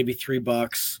 2, maybe 3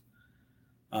 bucks.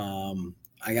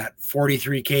 I got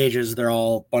 43 cages. They're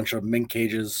all a bunch of mink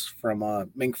cages from a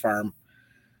mink farm.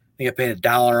 I think I paid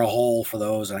 $1 a hole for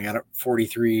those, and I got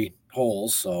 43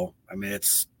 holes. So, I mean, it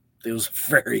was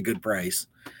a very good price.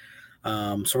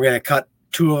 So we're going to cut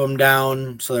 2 of them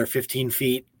down so they're 15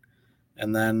 feet,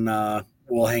 and then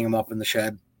we'll hang them up in the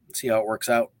shed and see how it works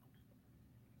out.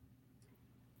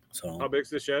 So, how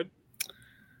big's the shed?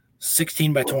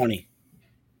 16 by 20.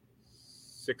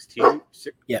 16?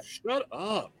 Yeah. Shut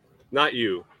up. Not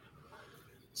you.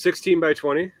 16 by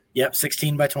 20? Yep,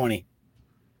 16 by 20.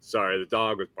 Sorry, the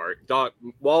dog was barking.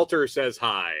 Walter says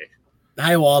hi.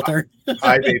 Hi, Walter.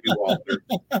 Hi, baby Walter.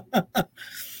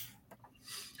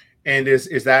 And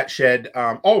is that shed?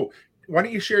 Why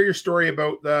don't you share your story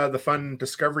about the fun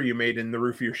discovery you made in the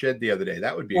roof of your shed the other day?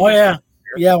 That would be.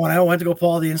 Yeah. When I went to go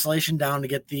pull all the insulation down to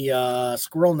get the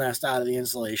squirrel nest out of the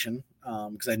insulation,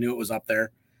 because I knew it was up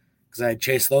there, because I had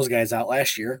chased those guys out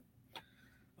last year.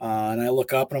 And I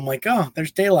look up and I'm like, oh,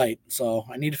 there's daylight, so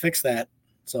I need to fix that.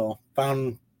 So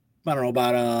found, I don't know,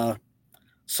 about a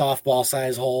softball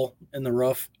size hole in the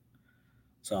roof.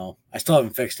 So I still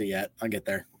haven't fixed it yet. I'll get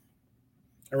there.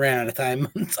 I ran out of time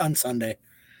on Sunday.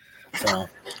 So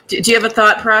do you have a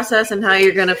thought process on how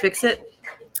you're going to fix it?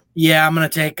 Yeah, I'm going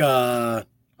to take a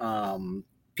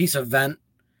piece of vent.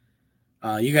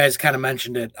 You guys kind of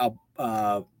mentioned it.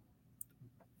 I'll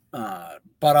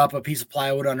butt up a piece of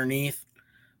plywood underneath,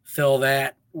 fill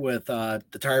that with the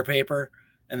tar paper,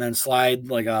 and then slide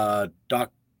like a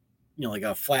duct, like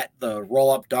a flat, the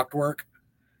roll-up duct work.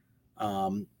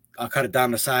 I'll cut it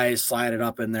down to size, slide it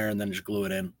up in there, and then just glue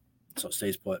it in so it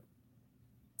stays put. A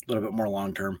little bit more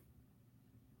long-term.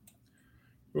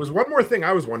 There was one more thing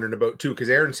I was wondering about too, because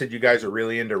Erin said you guys are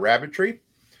really into rabbitry,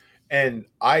 and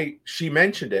she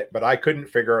mentioned it, but I couldn't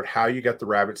figure out how you got the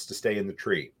rabbits to stay in the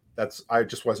tree. I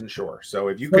just wasn't sure. So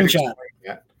if you could explain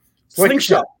that.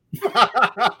 Slingshot.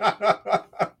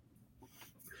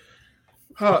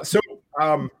 So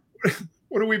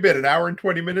what have we been? An hour and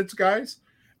 20 minutes, guys?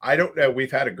 I don't know. We've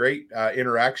had a great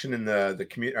interaction in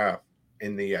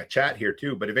the chat here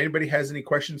too. But if anybody has any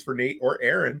questions for Nate or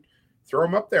Erin, throw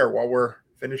them up there while we're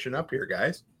finishing up here,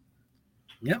 guys.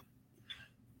 Yep.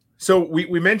 So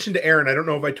we mentioned to Erin, I don't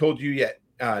know if I told you yet,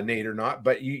 Nate, or not,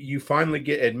 but you finally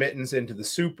get admittance into the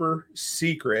super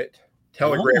secret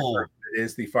Telegram group that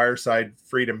is the Fireside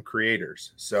Freedom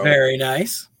Creators. So very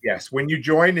nice. Yes, when you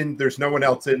join and there's no one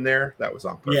else in there, that was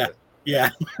on purpose. Yeah.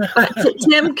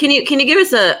 Tim, can you give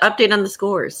us an update on the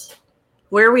scores?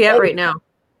 Where are we at right now?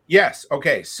 Yes.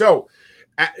 Okay. So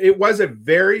it was a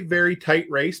very, very tight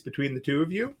race between the two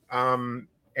of you.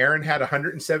 Erin had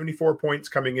 174 points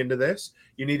coming into this.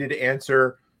 You needed to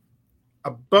answer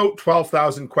about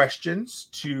 12,000 questions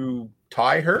to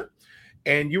tie her.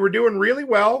 And you were doing really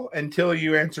well until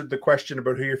you answered the question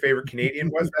about who your favorite Canadian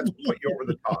was. That's what put you over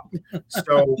the top.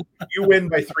 So you win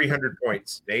by 300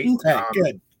 points, Nate.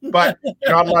 Good. But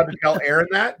you're not allowed to tell Erin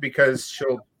that because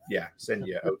she'll, send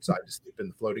you outside to sleep in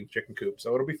the floating chicken coop.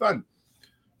 So it'll be fun.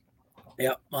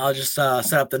 Yep. I'll just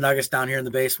set up the nuggets down here in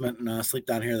the basement and sleep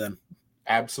down here then.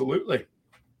 Absolutely.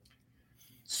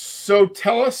 So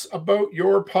tell us about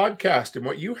your podcast and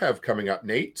what you have coming up,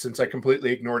 Nate, since I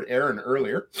completely ignored Erin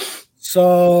earlier.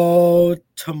 So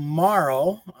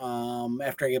tomorrow,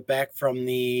 after I get back from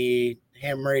the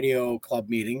Ham Radio Club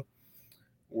meeting,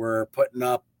 we're putting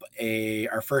up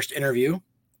our first interview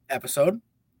episode,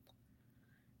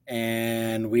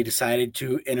 and we decided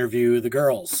to interview the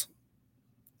girls.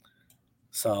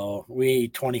 So we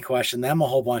 20 questioned them a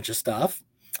whole bunch of stuff,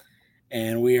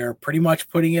 and we are pretty much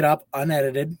putting it up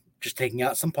unedited, just taking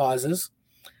out some pauses.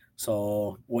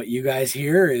 So what you guys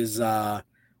hear is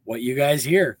what you guys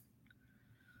hear.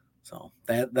 So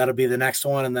that'll be the next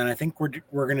one, and then I think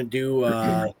we're gonna do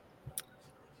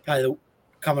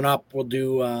coming up. We'll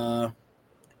do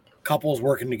couples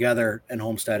working together and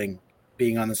homesteading,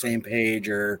 being on the same page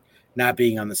or not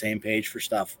being on the same page for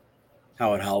stuff,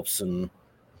 how it helps, and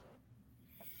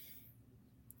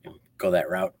go that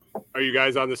route. Are you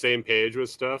guys on the same page with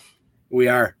stuff? We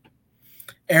are.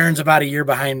 Erin's about a year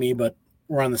behind me, but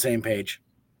we're on the same page.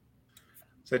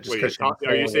 So just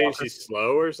are you saying she's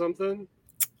slow or something?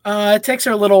 It takes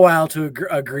her a little while to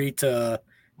agree to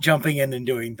jumping in and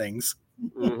doing things.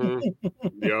 Mm-hmm.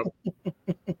 Yep.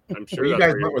 I'm sure you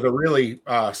guys went with a really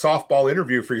softball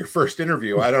interview for your first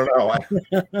interview. I don't know. I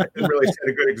didn't really set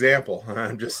a good example.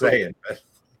 I'm just saying.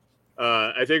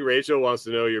 I think Rachel wants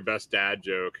to know your best dad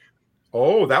joke.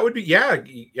 Oh, that would be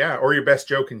yeah, or your best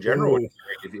joke in general would be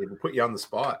great if it would put you on the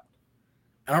spot.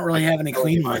 I don't really have any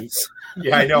clean ones.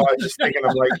 Yeah, I know. I was just thinking,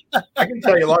 I'm like, I can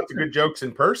tell you lots of good jokes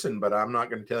in person, but I'm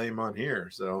not going to tell you them on here.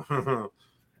 So, all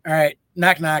right,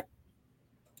 knock knock.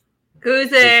 Who's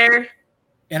there?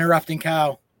 Interrupting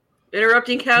cow.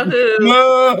 Interrupting cow who?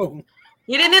 No.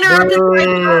 You didn't interrupt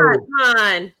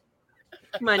us.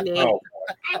 Come on, Nate. Oh,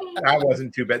 that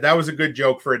wasn't too bad. That was a good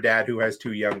joke for a dad who has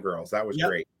 2 young girls. That was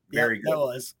great. Very good. That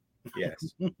was.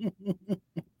 Yes.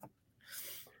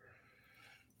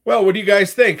 Well, what do you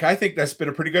guys think? I think that's been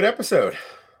a pretty good episode.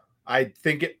 I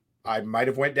think I might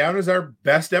have went down as our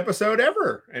best episode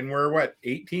ever, and we're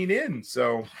 18 in.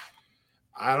 So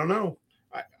I don't know.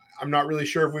 I'm not really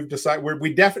sure if we've decided where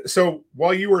we definitely. So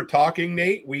while you were talking,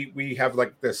 Nate, we have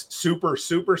like this super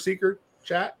secret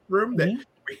chat room that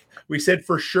we said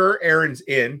for sure Erin's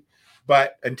in,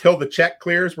 but until the check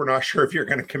clears, we're not sure if you're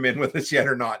going to come in with us yet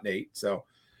or not, Nate. So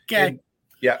okay,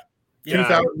 yeah.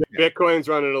 Bitcoin's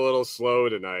running a little slow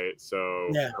tonight,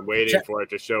 so I'm waiting for it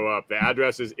to show up. The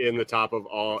address is in the top of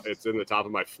it's in the top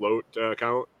of my float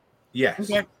account.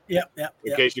 Yes. Okay. Yeah.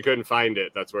 In case you couldn't find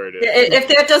it, that's where it is. If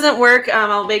that doesn't work,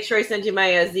 I'll make sure I send you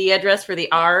my Z address for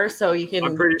the R, so you can.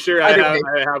 I'm pretty sure I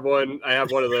have one. I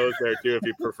have one of those there too. If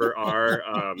you prefer R,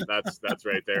 that's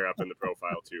right there up in the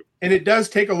profile too. And it does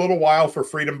take a little while for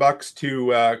Freedom Bucks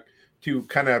to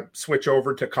kind of switch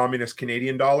over to communist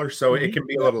Canadian dollars, so it can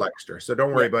be a little extra. So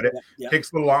don't worry about it. It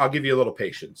takes a little while. I'll give you a little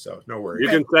patience. So no worries. You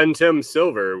can send Tim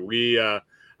silver.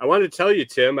 I wanted to tell you,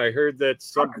 Tim, I heard that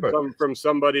from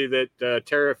somebody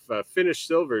that finished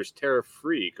silver is tariff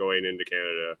free going into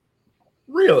Canada.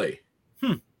 Really?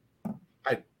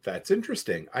 That's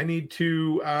interesting. I need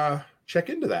to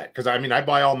check into that because I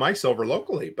buy all my silver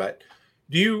locally. But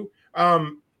do you,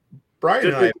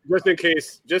 Brian?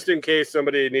 Just in case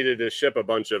somebody needed to ship a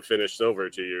bunch of finished silver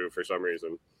to you for some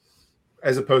reason,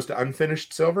 as opposed to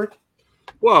unfinished silver.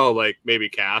 Well, like maybe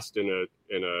cast in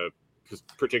a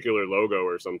particular logo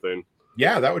or something.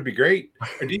 Yeah, that would be great.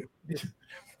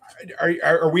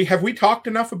 Have we talked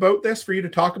enough about this for you to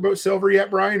talk about silver yet,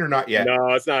 Brian, or not yet? No,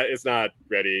 it's not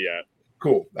ready yet.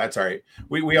 Cool. That's all right.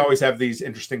 We always have these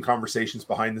interesting conversations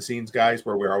behind the scenes, guys,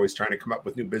 where we're always trying to come up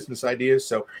with new business ideas.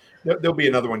 So there'll be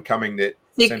another one coming that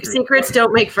secrets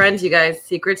don't make friends, you guys.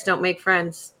 Secrets don't make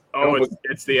friends. Oh,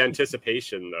 it's the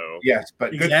anticipation though. Yes,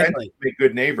 but good friends make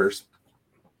good neighbors.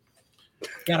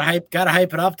 Gotta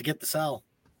hype it up to get the sell.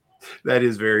 That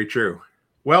is very true.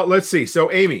 Well, let's see.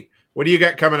 So, Amy, what do you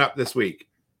got coming up this week?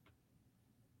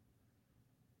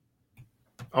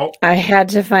 Oh, I had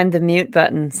to find the mute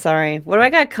button. Sorry. What do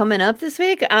I got coming up this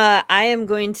week? I am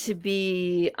going to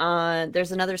be on.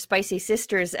 There's another Spicy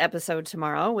Sisters episode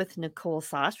tomorrow with Nicole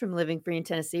Sauce from Living Free in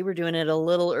Tennessee. We're doing it a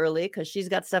little early because she's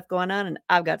got stuff going on and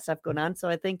I've got stuff going on. So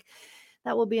I think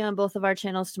that will be on both of our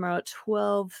channels tomorrow at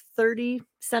 12:30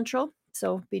 Central.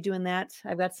 So be doing that.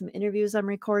 I've got some interviews I'm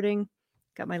recording.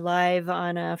 Got my live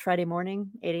on Friday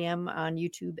morning, 8 a.m. on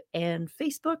YouTube and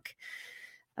Facebook.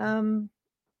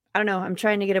 I don't know. I'm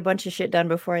trying to get a bunch of shit done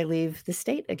before I leave the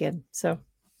state again. So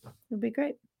it'll be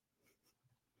great.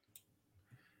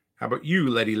 How about you,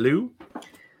 Letty Lou?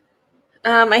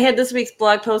 I had this week's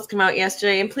blog post come out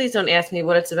yesterday, and please don't ask me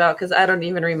what it's about because I don't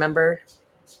even remember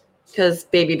because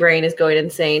baby brain is going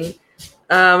insane.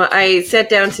 I sat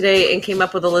down today and came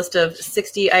up with a list of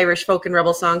 60 Irish folk and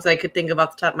rebel songs I could think of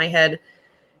off the top of my head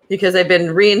because I've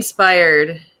been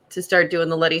re-inspired to start doing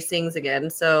the Letty Sings again.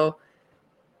 So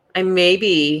I may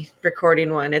be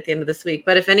recording one at the end of this week.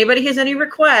 But if anybody has any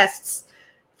requests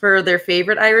for their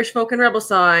favorite Irish folk and rebel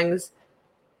songs,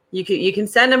 you can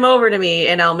send them over to me,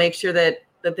 and I'll make sure that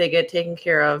they get taken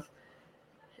care of.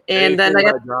 And then I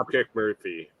got Dropkick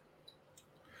Murphy.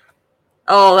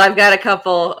 Oh, I've got a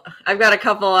couple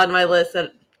on my list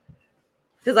that,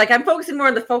 because like I'm focusing more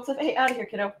on the folk stuff. Hey, out of here,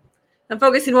 kiddo. I'm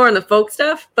focusing more on the folk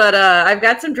stuff, but I've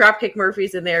got some Dropkick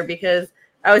Murphys in there because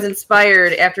I was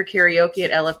inspired after karaoke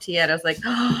at LFTN. I was like,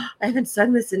 oh, I haven't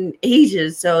sung this in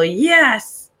ages, so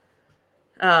yes.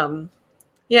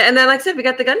 Yeah, and then like I said, we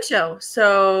got the gun show,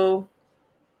 so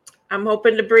I'm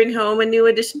hoping to bring home a new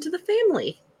addition to the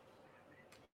family.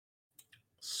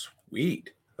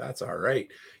 Sweet. That's all right.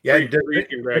 Yeah, did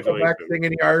Nickelback sing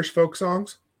any Irish folk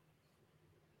songs?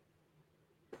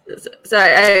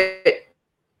 Sorry,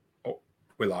 Oh,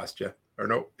 we lost you. Or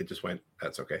no, it just went.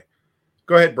 That's okay.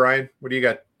 Go ahead, Brian. What do you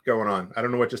got going on? I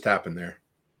don't know what just happened there.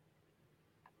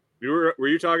 Were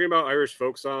you talking about Irish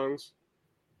folk songs?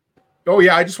 Oh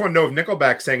yeah, I just want to know if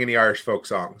Nickelback sang any Irish folk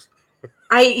songs.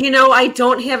 I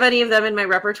don't have any of them in my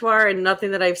repertoire and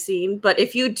nothing that I've seen. But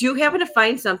if you do happen to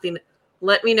find something,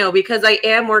 let me know, because I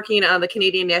am working on the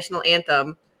Canadian National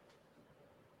Anthem.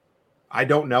 I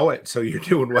don't know it, so you're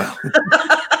doing well.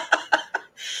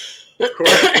 Of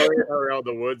course, around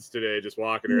the woods today, just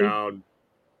walking around,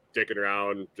 dicking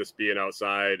around, just being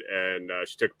outside, and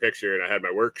she took a picture, and I had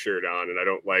my work shirt on, and I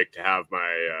don't like to have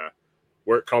my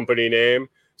work company name,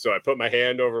 so I put my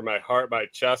hand over my heart, my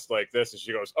chest like this, and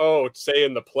she goes, "Oh,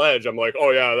 saying the pledge." I'm like,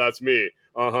 "Oh yeah, that's me."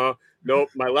 Nope,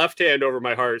 my left hand over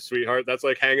my heart, sweetheart. That's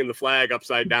like hanging the flag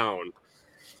upside down.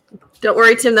 Don't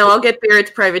worry, Tim, though. I'll get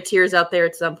Barrett's Privateers out there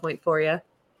at some point for you.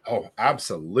 Oh,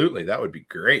 absolutely. That would be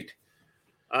great.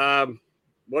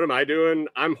 What am I doing?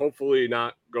 I'm hopefully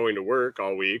not going to work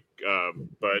all week,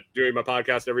 but doing my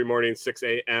podcast every morning, 6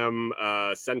 a.m.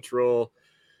 Central,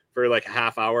 for like a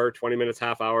half hour, 20 minutes,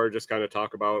 half hour, just kind of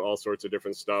talk about all sorts of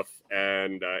different stuff,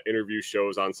 and interview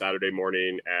shows on Saturday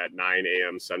morning at 9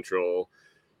 a.m. Central.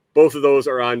 Both of those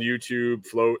are on YouTube,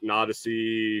 Float, and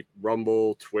Odyssey,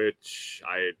 Rumble, Twitch.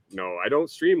 I don't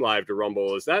stream live to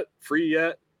Rumble. Is that free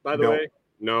yet, by the way?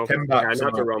 No. $10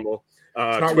 not to Rumble.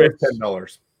 It's not worth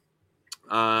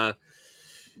 $10.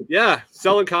 Yeah,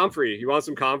 selling comfrey. You want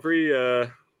some comfrey? A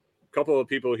couple of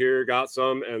people here got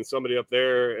some, and somebody up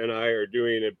there and I are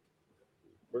doing it.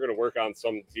 We're going to work on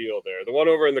some deal there. The one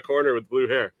over in the corner with blue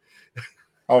hair.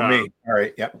 Oh, me. All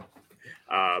right. Yep.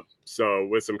 So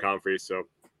with some comfrey. So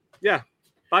yeah,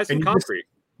 buy some comfrey.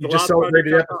 You just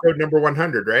celebrated episode number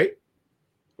 100, right?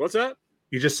 What's that?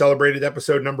 You just celebrated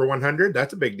episode number 100.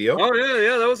 That's a big deal. Oh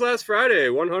yeah. That was last Friday.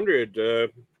 100.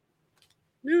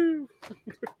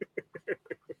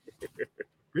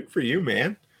 Good for you,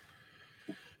 man.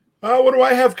 What do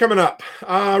I have coming up?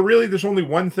 Really, there's only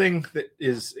one thing that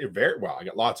is very well. I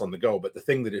got lots on the go, but the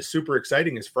thing that is super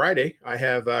exciting is Friday. I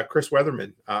have Chris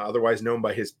Weatherman, otherwise known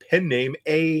by his pen name,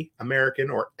 A American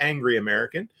or Angry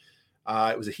American.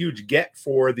 It was a huge get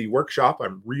for the workshop.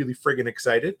 I'm really friggin'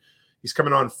 excited. He's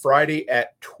coming on Friday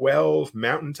at 12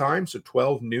 Mountain Time, so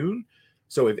 12 noon.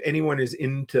 So if anyone is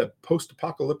into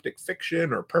post-apocalyptic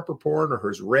fiction or prepper porn or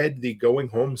has read the Going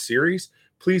Home series,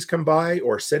 please come by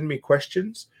or send me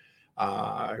questions.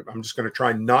 I'm just going to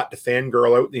try not to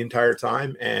fangirl out the entire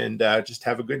time and just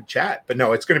have a good chat. But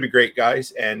no, it's going to be great,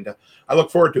 guys, and I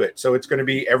look forward to it. So it's going to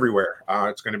be everywhere.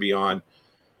 It's going to be on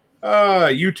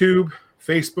YouTube,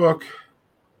 Facebook,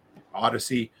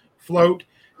 Odyssey, Float,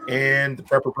 and the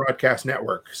Prepper Broadcast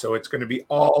Network. So it's going to be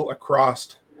all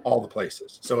across all the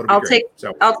places. So it'll be great.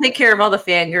 I'll take care of all the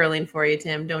fangirling for you,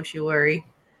 Tim. Don't you worry.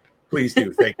 Please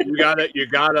do. Thank you. You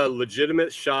got a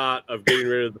legitimate shot of getting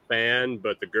rid of the fan,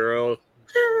 but the girl,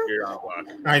 you're out of luck.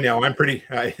 I know. I'm pretty.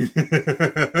 Yeah,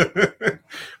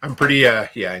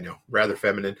 I know. Rather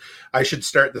feminine. I should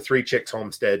start the 3 Chicks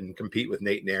Homestead and compete with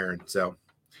Nate and Erin. So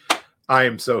I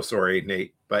am so sorry,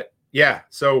 Nate. But yeah,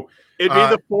 so it'd be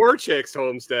the 4 Chicks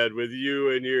Homestead with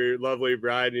you and your lovely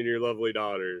bride and your lovely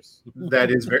daughters.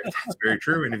 That's very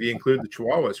true. And if you include the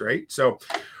Chihuahuas, right? So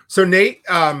Nate,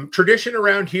 tradition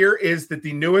around here is that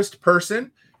the newest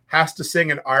person has to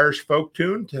sing an Irish folk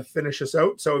tune to finish us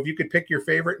out. So if you could pick your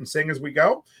favorite and sing as we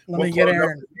go, Let me get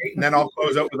Erin. Nate, and then I'll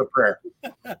close out with a prayer.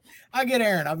 I'll get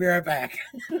Erin. I'll be right back.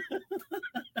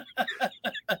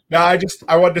 No,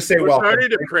 I wanted to say We're welcome. starting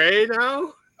to pray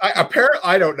now?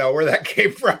 I don't know where that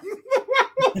came from.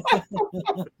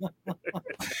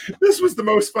 This was the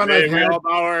most fun I've had. We all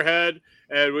bow our head,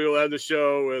 and we will end the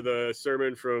show with a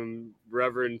sermon from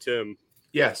Reverend Tim.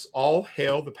 Yes, all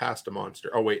hail the pasta monster.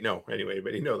 Oh wait, no. Anyway,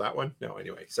 anybody know that one? No.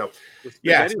 Anyway, so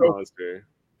yeah, monster.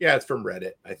 Yeah, it's from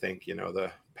Reddit. I think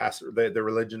the the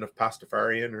religion of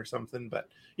Pastafarian or something. But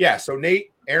yeah, so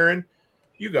Nate, Erin,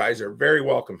 you guys are very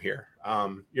welcome here.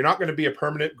 You're not going to be a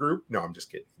permanent group. No, I'm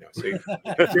just kidding. No, so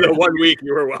For the 1 week,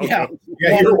 you were welcome. Yeah,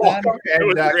 you're welcome. It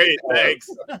was great. Thanks.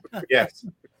 Yes,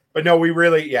 but no, we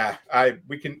really,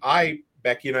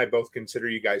 Becky and I both consider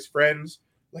you guys friends.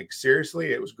 Like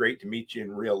seriously, it was great to meet you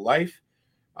in real life.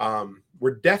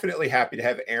 We're definitely happy to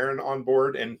have Erin on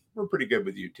board, and we're pretty good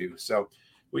with you too. So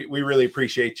we really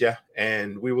appreciate you,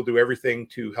 and we will do everything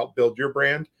to help build your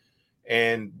brand.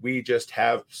 And we just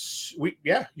have,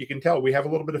 you can tell we have a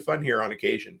little bit of fun here on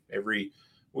occasion.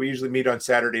 We usually meet on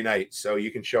Saturday night, so you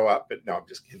can show up. But no, I'm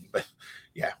just kidding. But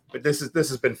yeah, but this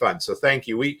has been fun. So thank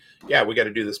you. We got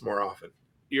to do this more often.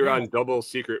 You're on double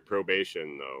secret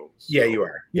probation, though. So yeah, you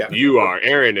are. Yeah, you are.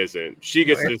 Erin isn't. She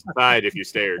gets to decide if you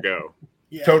stay or go.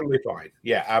 Yeah. Totally fine.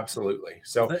 Yeah, absolutely.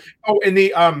 So,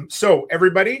 so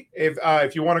everybody,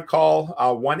 if you want to call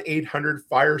 1-800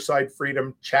 Fireside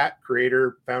Freedom Chat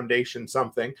Creator Foundation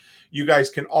something, you guys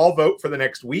can all vote for the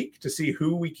next week to see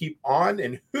who we keep on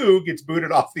and who gets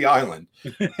booted off the island.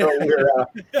 So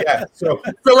we're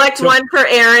select 1 for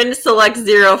Erin, select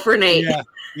 0 for Nate.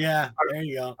 Yeah. There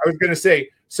you go. I was going to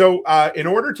say, so in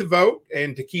order to vote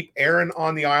and to keep Erin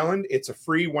on the island, it's a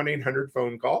free 1-800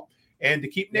 phone call. And to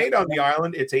keep Nate on the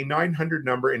island, it's a 900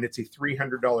 number, and it's a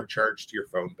 $300 charge to your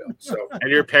phone bill. So, and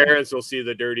your parents will see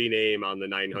the dirty name on the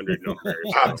 900 number.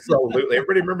 Absolutely,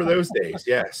 everybody remember those days?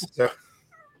 Yes. So,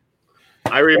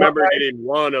 I remember getting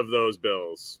one of those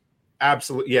bills.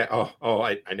 Absolutely, yeah.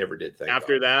 I never did.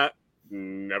 After that,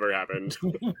 never happened.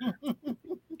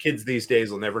 Kids these days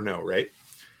will never know, right?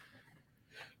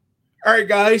 All right,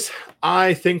 guys,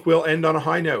 I think we'll end on a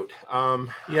high note. I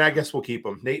guess we'll keep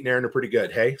them. Nate and Erin are pretty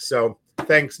good, hey? So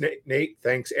thanks, Nate.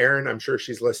 Thanks, Erin. I'm sure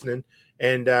she's listening.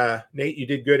 And Nate, you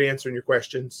did good answering your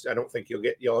questions. I don't think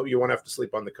you won't have to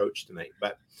sleep on the couch tonight.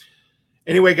 But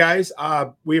anyway, guys,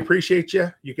 we appreciate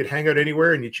you. You could hang out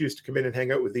anywhere, and you choose to come in and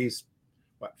hang out with these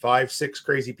 5, 6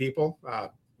 crazy people.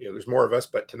 There's more of us,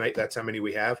 but tonight that's how many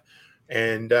we have.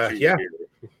 And yeah.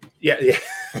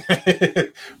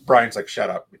 Brian's like, shut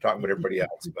up. We're talking about everybody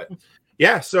else. But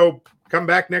yeah, so come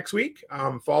back next week.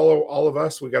 Follow all of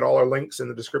us. We got all our links in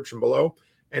the description below.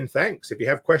 And thanks. If you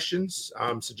have questions,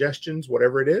 suggestions,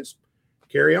 whatever it is,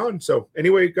 carry on. So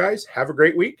anyway, guys, have a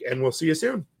great week, and we'll see you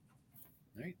soon.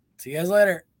 All right. See you guys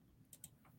later.